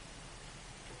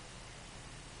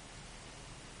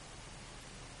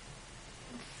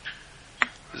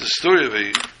 There's a story of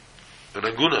an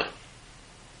aguna.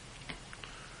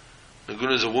 An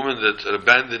aguna is a woman an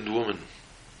abandoned woman,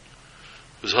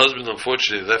 whose husband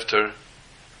unfortunately left her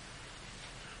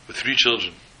with 3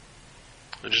 children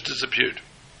and just disappeared.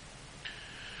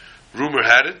 Rumor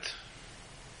had it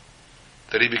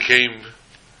that he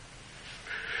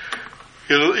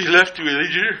left the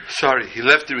religion. He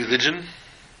left the religion,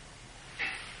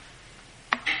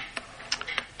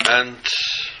 and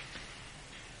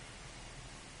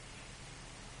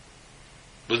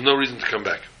there was no reason to come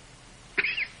back.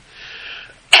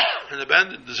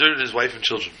 And deserted his wife and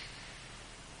children.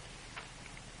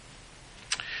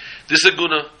 This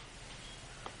aguna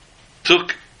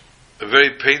took a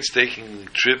very painstaking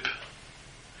trip,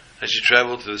 and she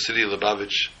traveled to the city of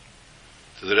Lubavitch,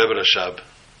 to the Rebbe Rashab.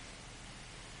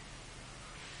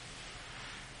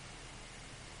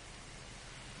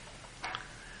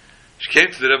 She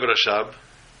came to the Rebbe Rashab.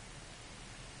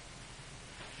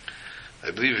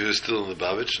 I believe he was still in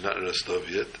Lubavitch, not in Rostov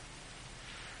yet.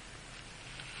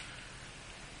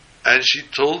 And she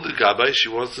told the Gabbai she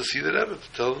wants to see the Rebbe,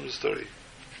 to tell him the story.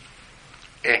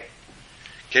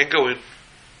 Can't go in.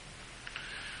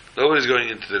 Nobody's going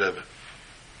into the Rebbe.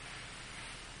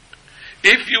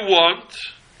 If you want,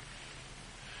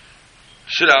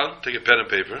 sit down, take a pen and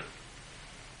paper,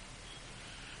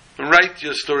 and write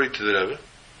your story to the Rebbe.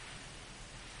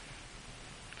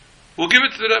 We'll give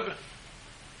it to the Rebbe.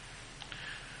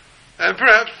 And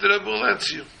perhaps the Rebbe will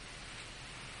answer you.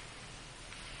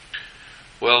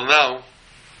 Well, now,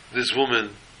 this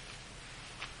woman,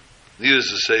 needless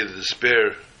to say, the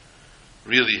despair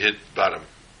really hit bottom.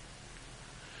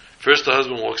 First, the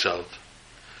husband walks out,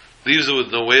 leaves her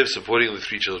with no way of supporting the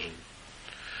 3 children,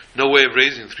 no way of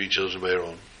raising 3 children by her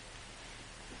own.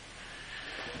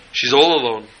 She's all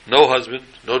alone, no husband,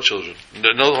 no children,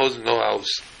 no husband, no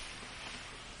house.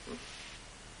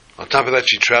 On top of that,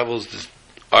 she travels this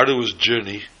arduous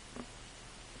journey,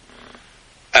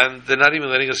 and they're not even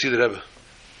letting her see the Rebbe.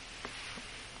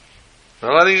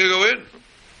 Not letting her go in.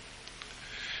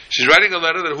 She's writing a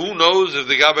letter that who knows if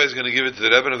the Gabbai is going to give it to the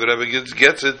Rebbe, and if the Rebbe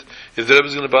gets it, if the Rebbe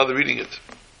is going to bother reading it.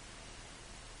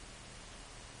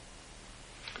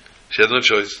 She had no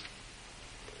choice.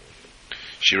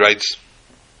 She writes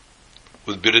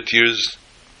with bitter tears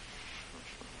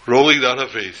rolling down her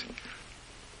face.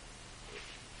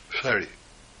 Sorry.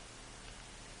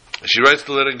 She writes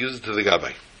the letter and gives it to the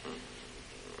Gabbai.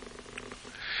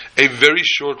 A very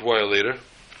short while later,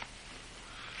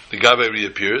 the Gabbai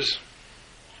reappears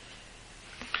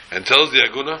and tells the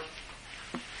Aguna,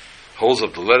 holds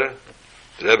up the letter.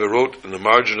 The Rebbe wrote in the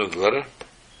margin of the letter,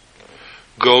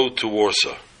 "Go to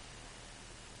Warsaw."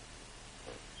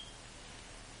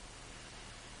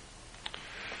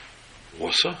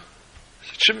 Warsaw?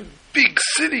 Such a big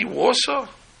city, Warsaw?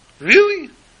 Really?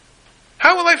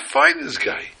 How will I find this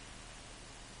guy?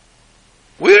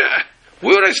 Where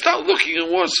would I start looking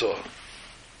in Warsaw?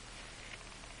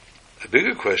 A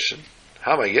bigger question,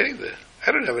 how am I getting there?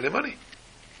 I don't have any money.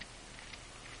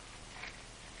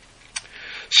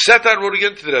 Sat down, wrote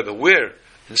again to the Rebbe. Where?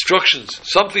 Instructions,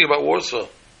 something about Warsaw.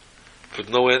 But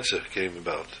no answer came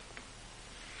about.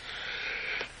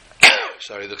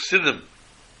 Sorry, the Chassidim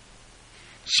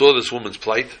saw this woman's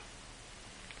plight.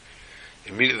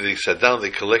 Immediately they sat down, they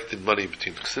collected money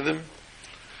between the Chassidim,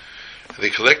 and they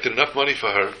collected enough money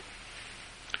for her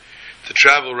to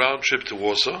travel round trip to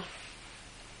Warsaw,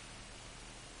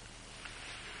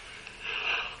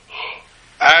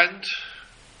 and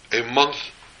a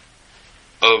month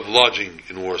of lodging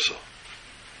in Warsaw.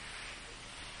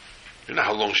 You know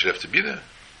how long she'd have to be there?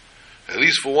 At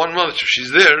least for 1 month. If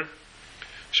she's there,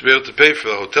 she'll be able to pay for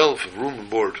the hotel, for room and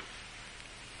board.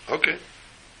 Okay.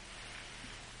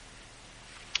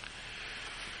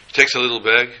 She takes a little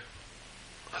bag,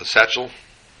 a satchel,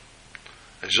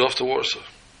 and she's off to Warsaw.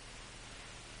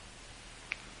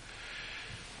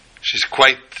 She's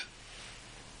quite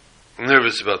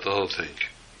nervous about the whole thing,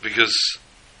 because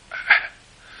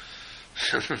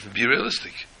be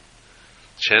realistic.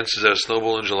 Chances are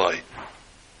snowball in July.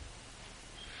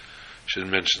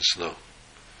 Shouldn't mention snow.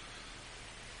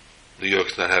 New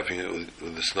York's not having it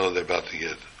with the snow they're about to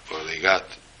get, or they got,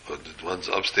 or the ones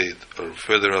upstate, or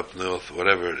further up north,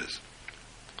 whatever it is.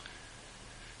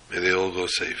 May they all go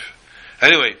safe.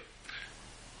 Anyway,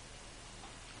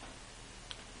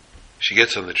 she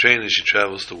gets on the train and she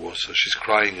travels to Warsaw. She's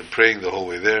crying and praying the whole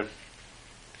way there.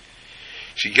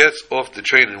 She gets off the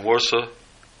train in Warsaw.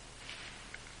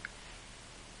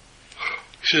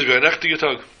 She says,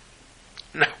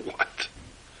 now what?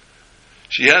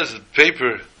 She has a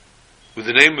paper with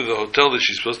the name of the hotel that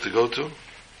she's supposed to go to.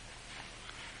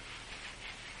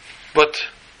 But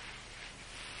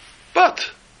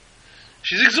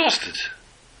she's exhausted.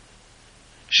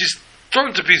 She's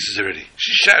torn to pieces already.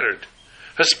 She's shattered.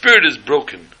 Her spirit is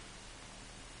broken.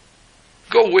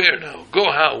 Go where now?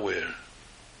 Go how? Where?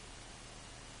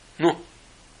 No.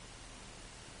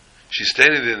 She's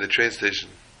standing there in the train station,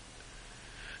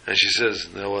 and she says,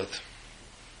 "You know what?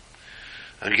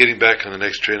 I'm getting back on the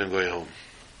next train. I'm going home."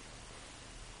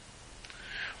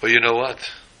 Well, you know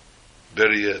what?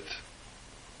 Better yet,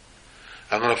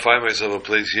 I'm going to find myself a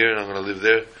place here, and I'm going to live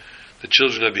there. The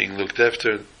children are being looked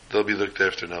after. They'll be looked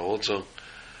after now also.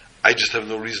 I just have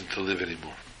no reason to live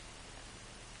anymore.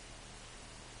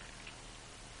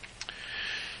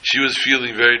 She was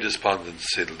feeling very despondent, to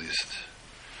say the least.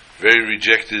 Very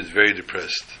rejected, very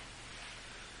depressed.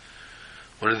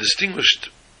 When a distinguished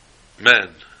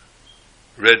man,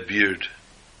 red beard,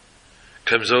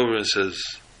 comes over and says,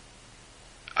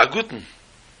 "A guten,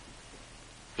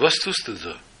 was tust du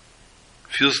da?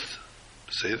 Fühlst,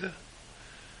 say that?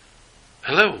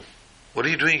 Hello, what are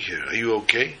you doing here? Are you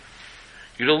okay?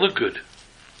 You don't look good.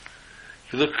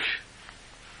 You look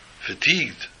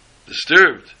fatigued,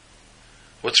 disturbed.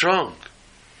 What's wrong?"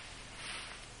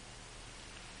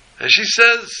 And she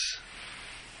says,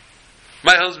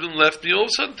 my husband left me all of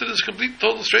a sudden to this complete,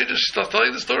 total stranger. She starts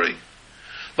telling the story.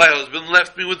 My husband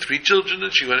left me with 3 children,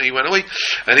 and he went away,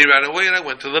 and he ran away, and I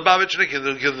went to Lubavitch, and I gave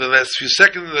him the last few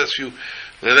seconds, the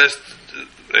last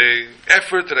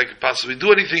effort that I could possibly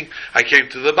do anything. I came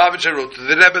to Lubavitch, I wrote to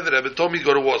the Rebbe told me to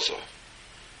go to Warsaw.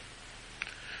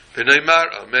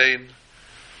 B'neimar, amen.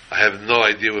 I have no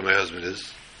idea where my husband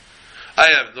is. I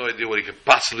have no idea what he could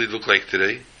possibly look like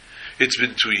today. It's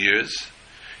been 2 years.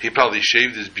 He probably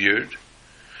shaved his beard.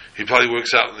 He probably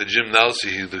works out in the gym now, so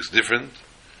he looks different.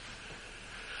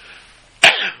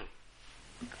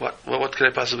 What can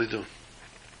I possibly do?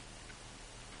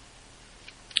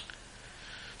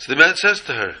 So the man says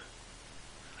to her,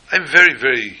 I'm very,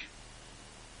 very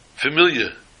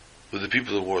familiar with the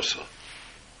people of Warsaw.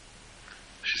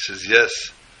 She says, yes,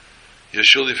 you're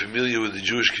surely familiar with the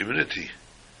Jewish community,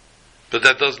 but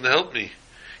that doesn't help me.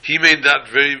 He may not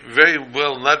very, very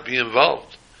well not be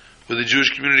involved with the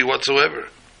Jewish community whatsoever.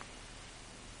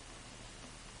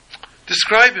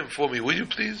 Describe him for me, will you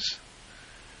please?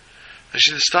 And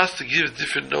she starts to give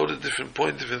different note, different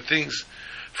point, different things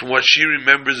from what she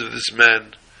remembers of this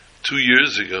man 2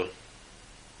 years ago.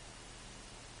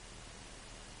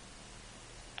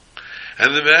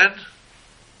 And the man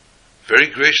very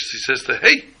graciously says to her,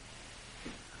 hey,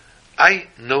 I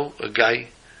know a guy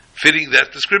fitting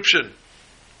that description.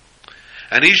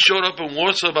 And he showed up in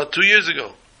Warsaw about 2 years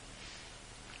ago.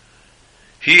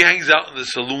 He hangs out in the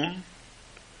saloon,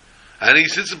 and he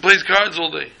sits and plays cards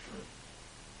all day.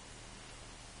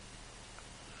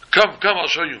 Come, I'll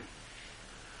show you.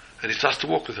 And he starts to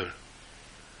walk with her.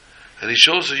 And he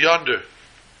shows her yonder.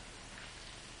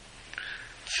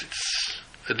 It's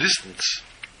a distance,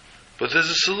 but there's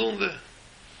a saloon there.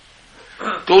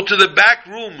 Go to the back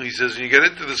room, he says, and you get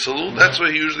into the saloon, that's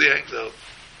where he usually hangs out.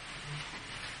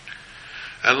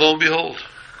 And lo and behold,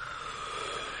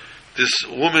 this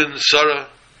woman, Sarah,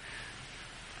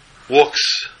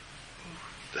 walks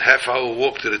the half-hour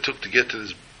walk that it took to get to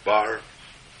this bar.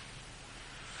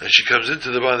 And she comes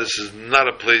into the bar, and this is not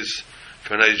a place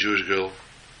for a nice Jewish girl.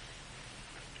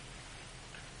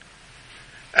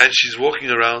 And she's walking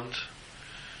around,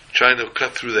 trying to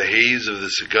cut through the haze of the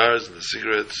cigars and the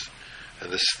cigarettes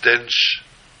and the stench.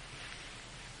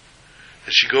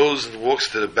 And she goes and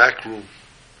walks to the back room.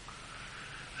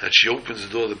 And she opens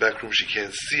the door of the back room. She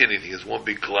can't see anything. It's one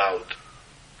big cloud.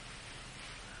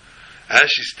 As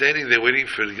she's standing there waiting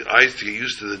for the eyes to get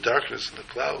used to the darkness and the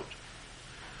cloud,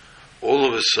 all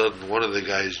of a sudden one of the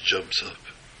guys jumps up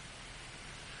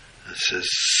and says,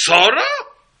 Sarah?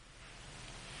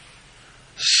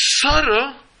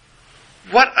 Sarah?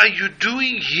 What are you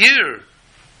doing here?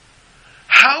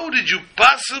 How did you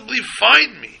possibly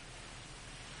find me?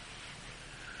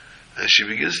 And she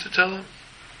begins to tell him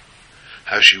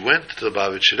how she went to the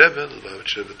Lubavitch Rebbe. The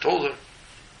Lubavitch Rebbe told her.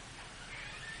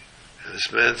 And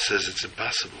this man says it's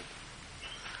impossible.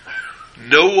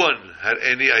 No one had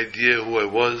any idea who I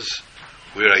was,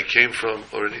 where I came from,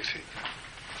 or anything.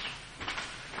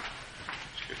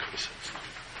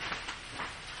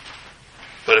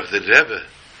 But if the Rebbe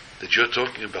that you're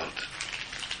talking about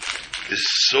is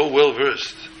so well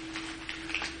versed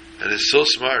and is so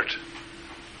smart,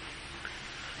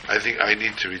 I think I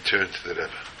need to return to the Rebbe.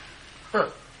 Huh.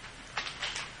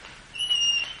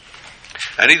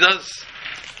 And he does.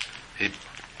 He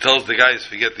tells the guys,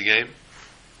 forget the game.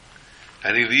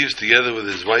 And he leaves together with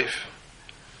his wife,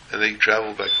 and they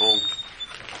travel back home.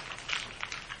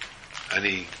 And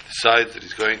he decides that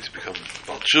he's going to become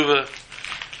Baal Tshuva,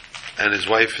 and his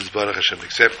wife is Baruch Hashem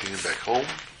accepting him back home.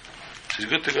 She's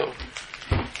good to go.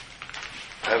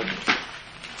 Have a good.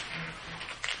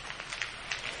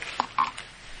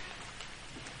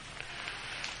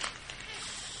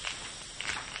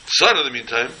 Son, in the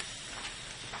meantime,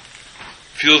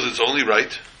 feels it's only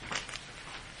right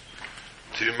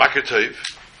to be Makar Tov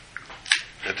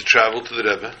and to travel to the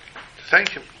Rebbe to thank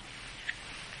him.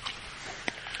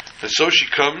 And so she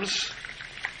comes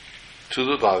to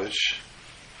the Lubavitch,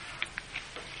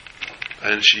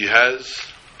 and she tells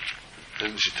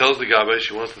the Gabbai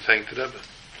she wants to thank the Rebbe.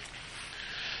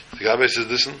 The Gabbai says,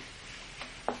 listen,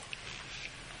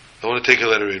 I want to take a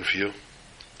letter in for you.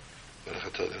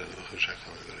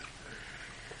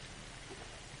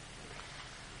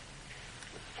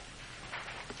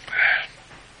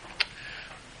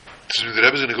 So the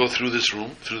Rebbe is going to go through this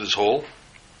room, through this hall,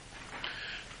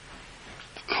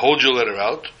 hold your letter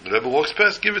out. The Rebbe walks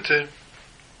past, give it to him.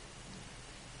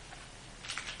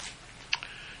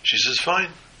 She says,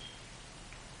 fine.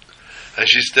 And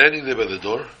she's standing there by the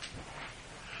door,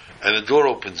 and the door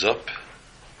opens up,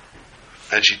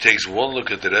 and she takes one look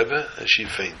at the Rebbe, and she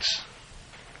faints.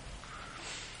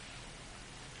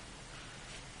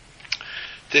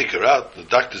 Take her out. The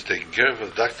doctor's taking care of her.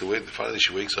 The doctor waits. Finally,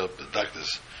 she wakes up. The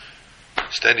doctor's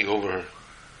standing over her.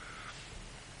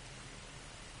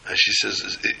 And she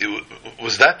says,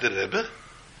 was that the Rebbe?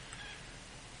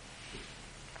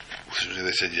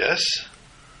 They said, yes.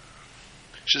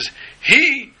 She says,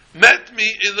 he met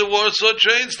me in the Warsaw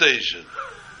train station.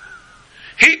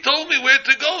 He told me where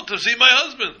to go to see my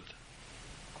husband.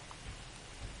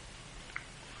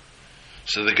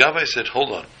 So the Gabbai said,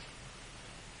 hold on.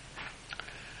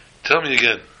 Tell me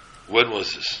again, when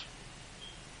was this?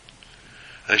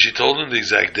 And she told him the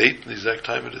exact date and the exact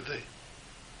time of the day.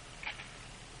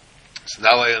 So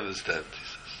now I understand, he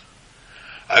says.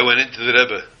 I went into the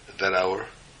Rebbe at that hour,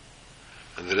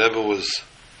 and the Rebbe was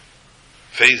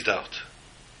phased out.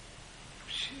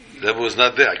 The Rebbe was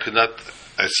not there.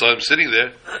 I saw him sitting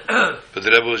there, but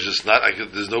the Rebbe was just not,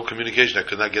 there's no communication. I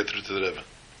could not get through to the Rebbe.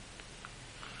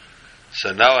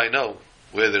 So now I know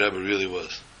where the Rebbe really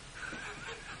was.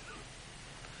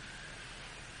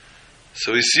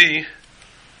 So we see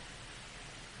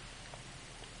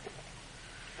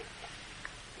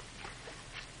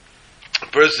a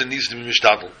person needs to be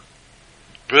mishtadl.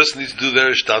 A person needs to do their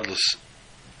ishtadlus.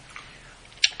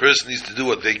 A person needs to do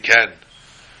what they can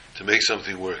to make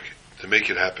something work, to make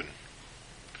it happen.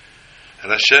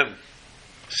 And Hashem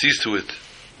sees to it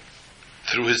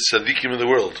through His tzaddikim in the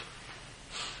world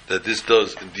that this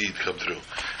does indeed come through.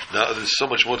 Now, there's so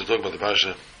much more to talk about the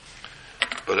parasha,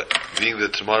 but being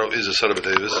that tomorrow is a Asara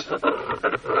B'Tevis,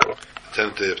 the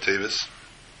 10th day of Tevis,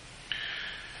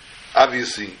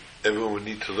 obviously everyone would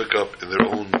need to look up in their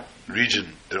own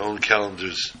region, their own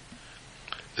calendars,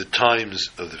 the times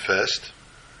of the fast.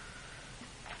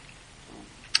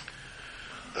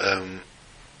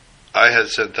 I had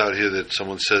sent out here that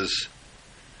someone says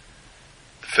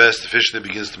the fast officially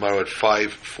begins tomorrow at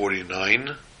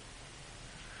 5:49.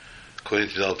 According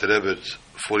to the Alter Rebbe, it's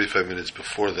 45 minutes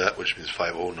before that, which means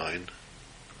 5:09.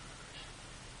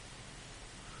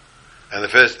 And the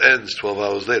fast ends 12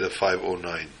 hours later,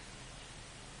 5:09.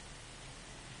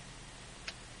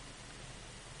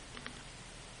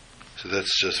 So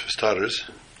that's just for starters.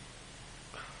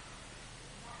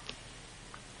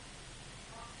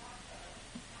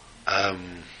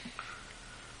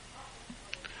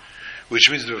 Which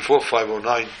means that before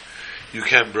 5:09, you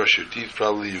can brush your teeth.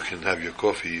 Probably you can have your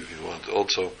coffee if you want.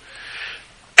 Also,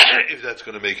 if that's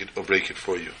going to make it or break it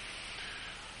for you.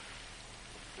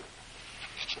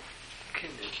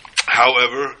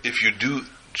 However, if you do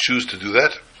choose to do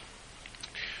that,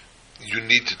 you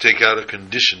need to take out a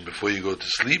condition before you go to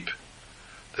sleep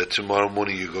that tomorrow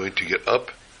morning you're going to get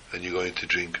up and you're going to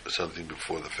drink something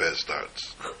before the fast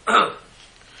starts.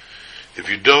 If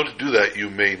you don't do that, you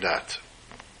may not.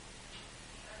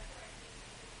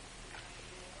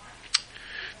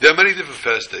 There are many different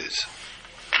fast days.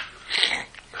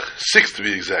 6 to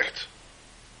be exact.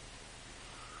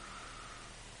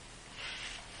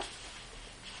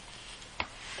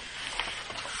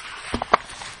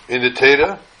 In the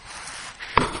Torah,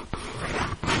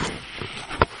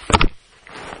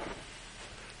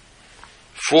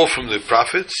 four from the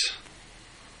prophets,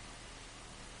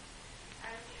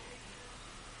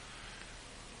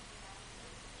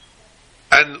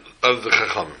 and of the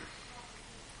Chachamim.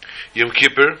 Yom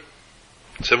Kippur,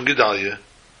 Tzom Gedalia,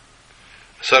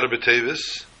 Asara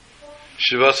B'Tevis,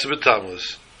 Shivas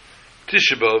B'Tammuz,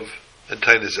 Tisha B'Av, and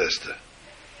Tainis Esther.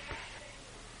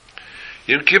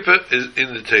 Yom Kippur is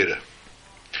in the Torah,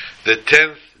 the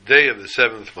 10th day of the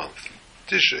 7th month,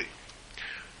 Tishrei.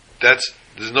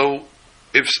 There's no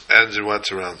ifs, ands, and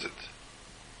whats around it.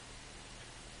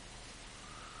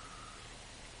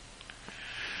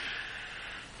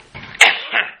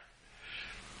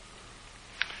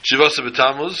 Shivasa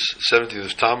B'Tammuz, 17th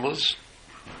of Tammuz,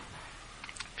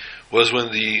 was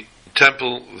when the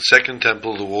second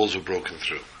temple, the walls were broken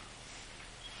through.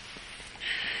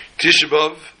 Tisha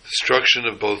B'Av, destruction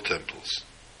of both temples.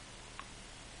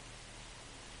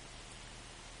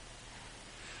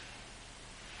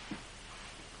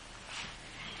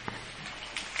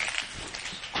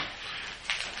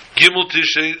 Gimel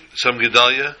Tishrei, Tzom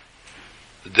Gedalia,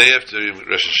 the day after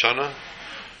Rosh Hashanah,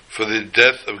 for the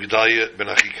death of Gedalia ben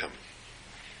Achikam.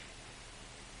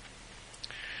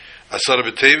 Asara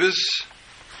B'Tevis,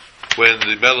 when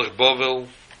the Melech Bovel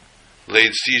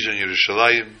laid siege on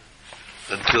Yerushalayim,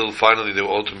 until finally they were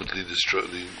ultimately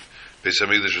destroyed. The Beis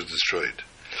Hamikdash was destroyed.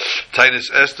 Tainis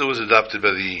Esther was adopted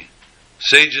by the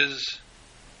sages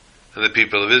and the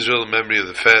people of Israel in memory of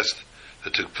the fast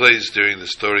that took place during the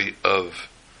story of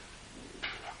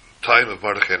time of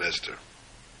Mordechai and Esther.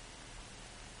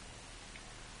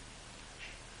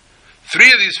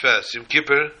 3 of these fasts, Yom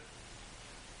Kippur,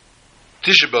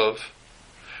 Tisha B'Av,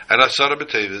 and Asara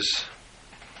B'Tevis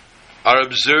are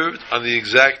observed on the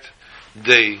exact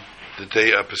day that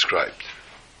they are prescribed.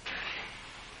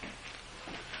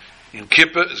 Yom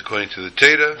Kippur is according to the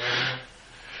Teda.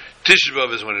 Tisha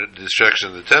B'Av is when the destruction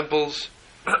of the temples.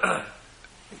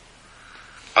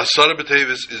 Asara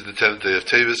B'Tevis is the 10th day of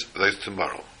Tevis, that's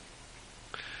tomorrow.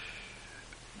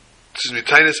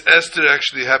 Tainus Esther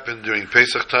actually happened during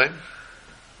Pesach time,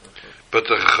 but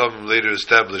the Chachamim later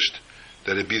established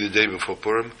that it be the day before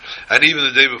Purim. And even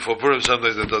the day before Purim,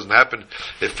 sometimes that doesn't happen.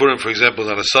 If Purim, for example,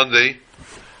 is on a Sunday,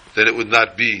 then it would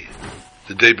not be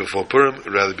the day before Purim, it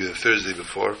would rather be the Thursday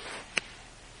before.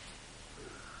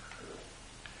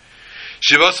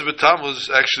 Shivasa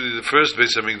B'Tammuz, actually the first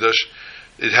Beis HaMikdash,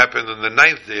 it happened on the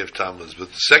 9th day of Tammuz, but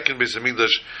the second Beis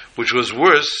HaMikdash, which was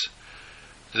worse,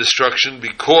 the destruction,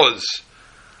 because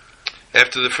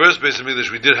after the first Beis HaMikdash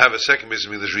we did have a second Beis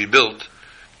HaMikdash rebuilt,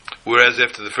 whereas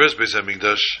after the first Beis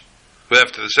HaMikdash,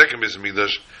 after the second Beis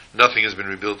HaMikdash, nothing has been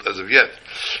rebuilt as of yet.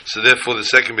 So therefore the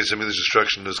second Beis HaMikdash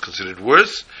destruction is considered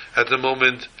worse at the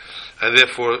moment, and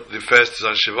therefore the fast is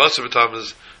on Shivasa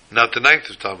B'Tammuz, not the 9th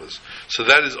of Tammuz. So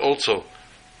that is also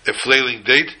a flailing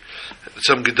date.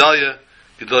 Some Gedaliah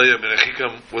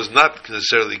Menachikam was not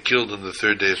necessarily killed on the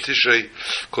 3rd day of Tishrei.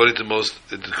 According to most,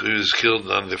 he was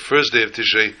killed on the 1st day of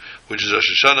Tishrei, which is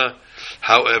Rosh Hashanah.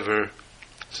 However,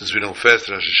 since we don't fast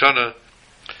on Rosh Hashanah,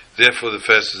 therefore the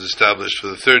fast is established for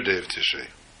the 3rd day of Tishrei.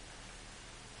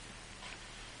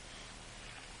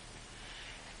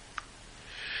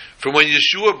 From when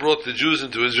Yeshua brought the Jews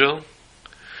into Israel,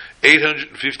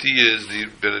 850 years,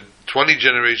 20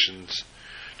 generations,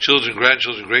 children,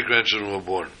 grandchildren, great-grandchildren were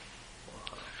born.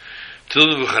 Till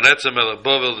Nebuchadnezzar Melech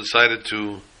Bavel decided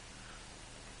to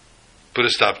put a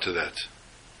stop to that.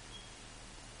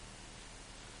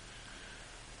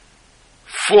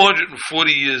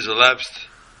 440 years elapsed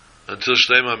until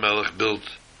Shlomo Melech built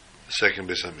the second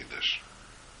Beis HaMikdash.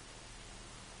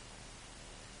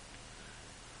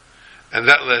 And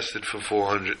that lasted for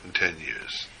 410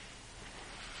 years.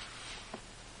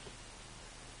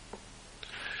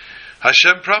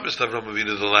 Hashem promised Avram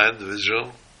Avinu the land of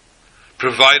Israel,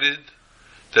 provided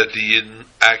that the Yidden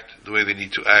act the way they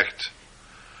need to act.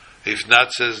 If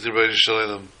not, says the Rebbeinu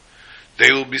Shalom,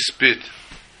 they will be spit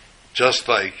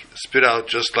out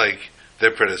just like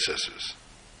their predecessors.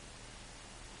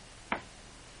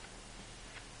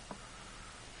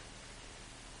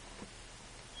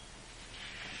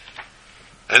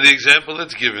 And the example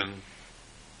that's given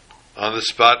on the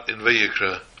spot in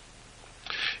Vayikra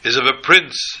is of a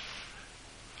prince,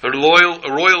 a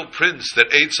royal prince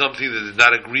that ate something that did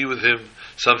not agree with him,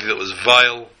 something that was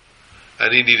vile,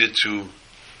 and he needed to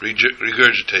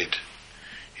regurgitate.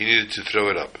 He needed to throw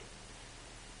it up.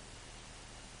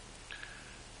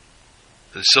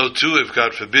 And so too, if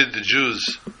God forbid the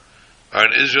Jews are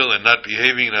in Israel and not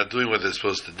behaving, not doing what they're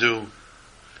supposed to do,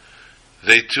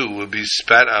 they too will be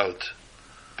spat out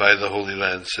by the Holy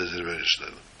Land, says the Rebbeinu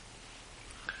Shalom.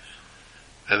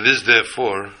 And this,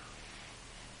 therefore,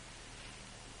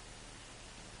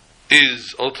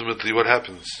 is ultimately what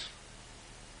happens.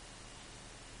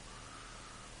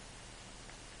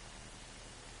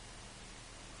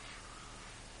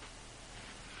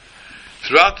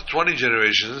 Throughout the 20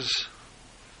 generations,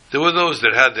 there were those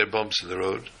that had their bumps in the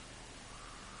road.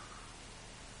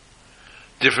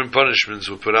 Different punishments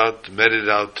were meted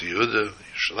out to Yehuda,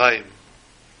 Yerushalayim.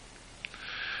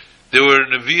 There were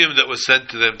Nevi'im that were sent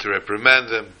to them to reprimand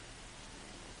them.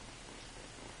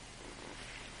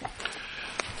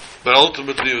 But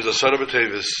ultimately it was Asara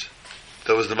B'Tevis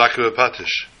that was the Makeh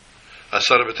Patish.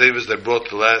 Asara B'Tevis that brought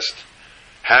the last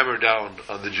hammer down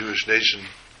on the Jewish nation,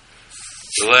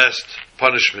 the last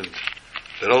punishment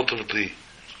that ultimately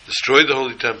destroyed the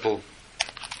Holy Temple,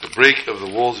 the break of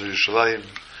the walls of Yerushalayim,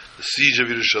 the siege of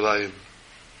Yerushalayim.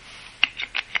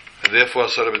 And therefore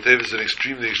Asara B'Tevis is an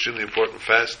extremely, extremely important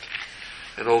fast.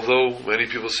 And although many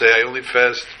people say, I only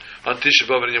fast on Tisha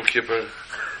B'Av and Yom Kippur,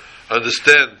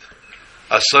 understand,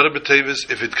 Asara B'Tevis,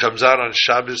 if it comes out on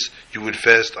Shabbos, you would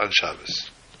fast on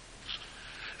Shabbos.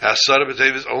 Asara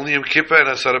B'Tevis, only Yom Kippur and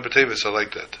Asara B'Tevis are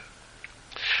like that.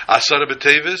 Asara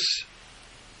B'Tevis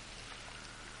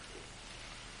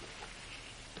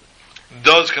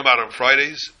does come out on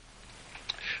Fridays.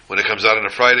 When it comes out on a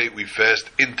Friday, we fast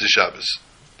into Shabbos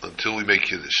until we make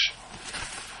Kiddush.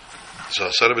 So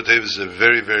Asara B'Tevis is a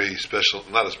very, very special,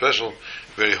 not a special,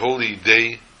 very holy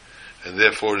day, and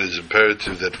therefore it is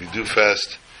imperative that we do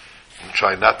fast and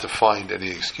try not to find any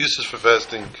excuses for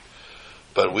fasting,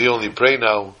 but we only pray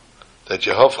now that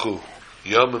Yehavchu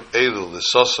Yomim Elul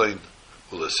L'Sosain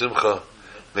U'Lesimcha,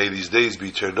 may these days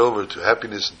be turned over to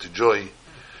happiness and to joy,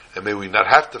 and may we not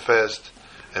have to fast,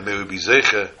 and may we be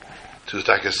Zeicha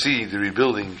to see the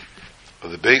rebuilding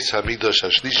of the Beis Hamikdash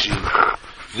Hashlishi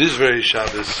this very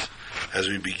Shabbos, as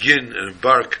we begin and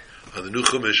embark on the new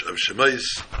Chumash of Shemais,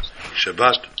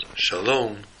 Shabbat,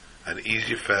 Shalom, and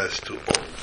easy fast to all.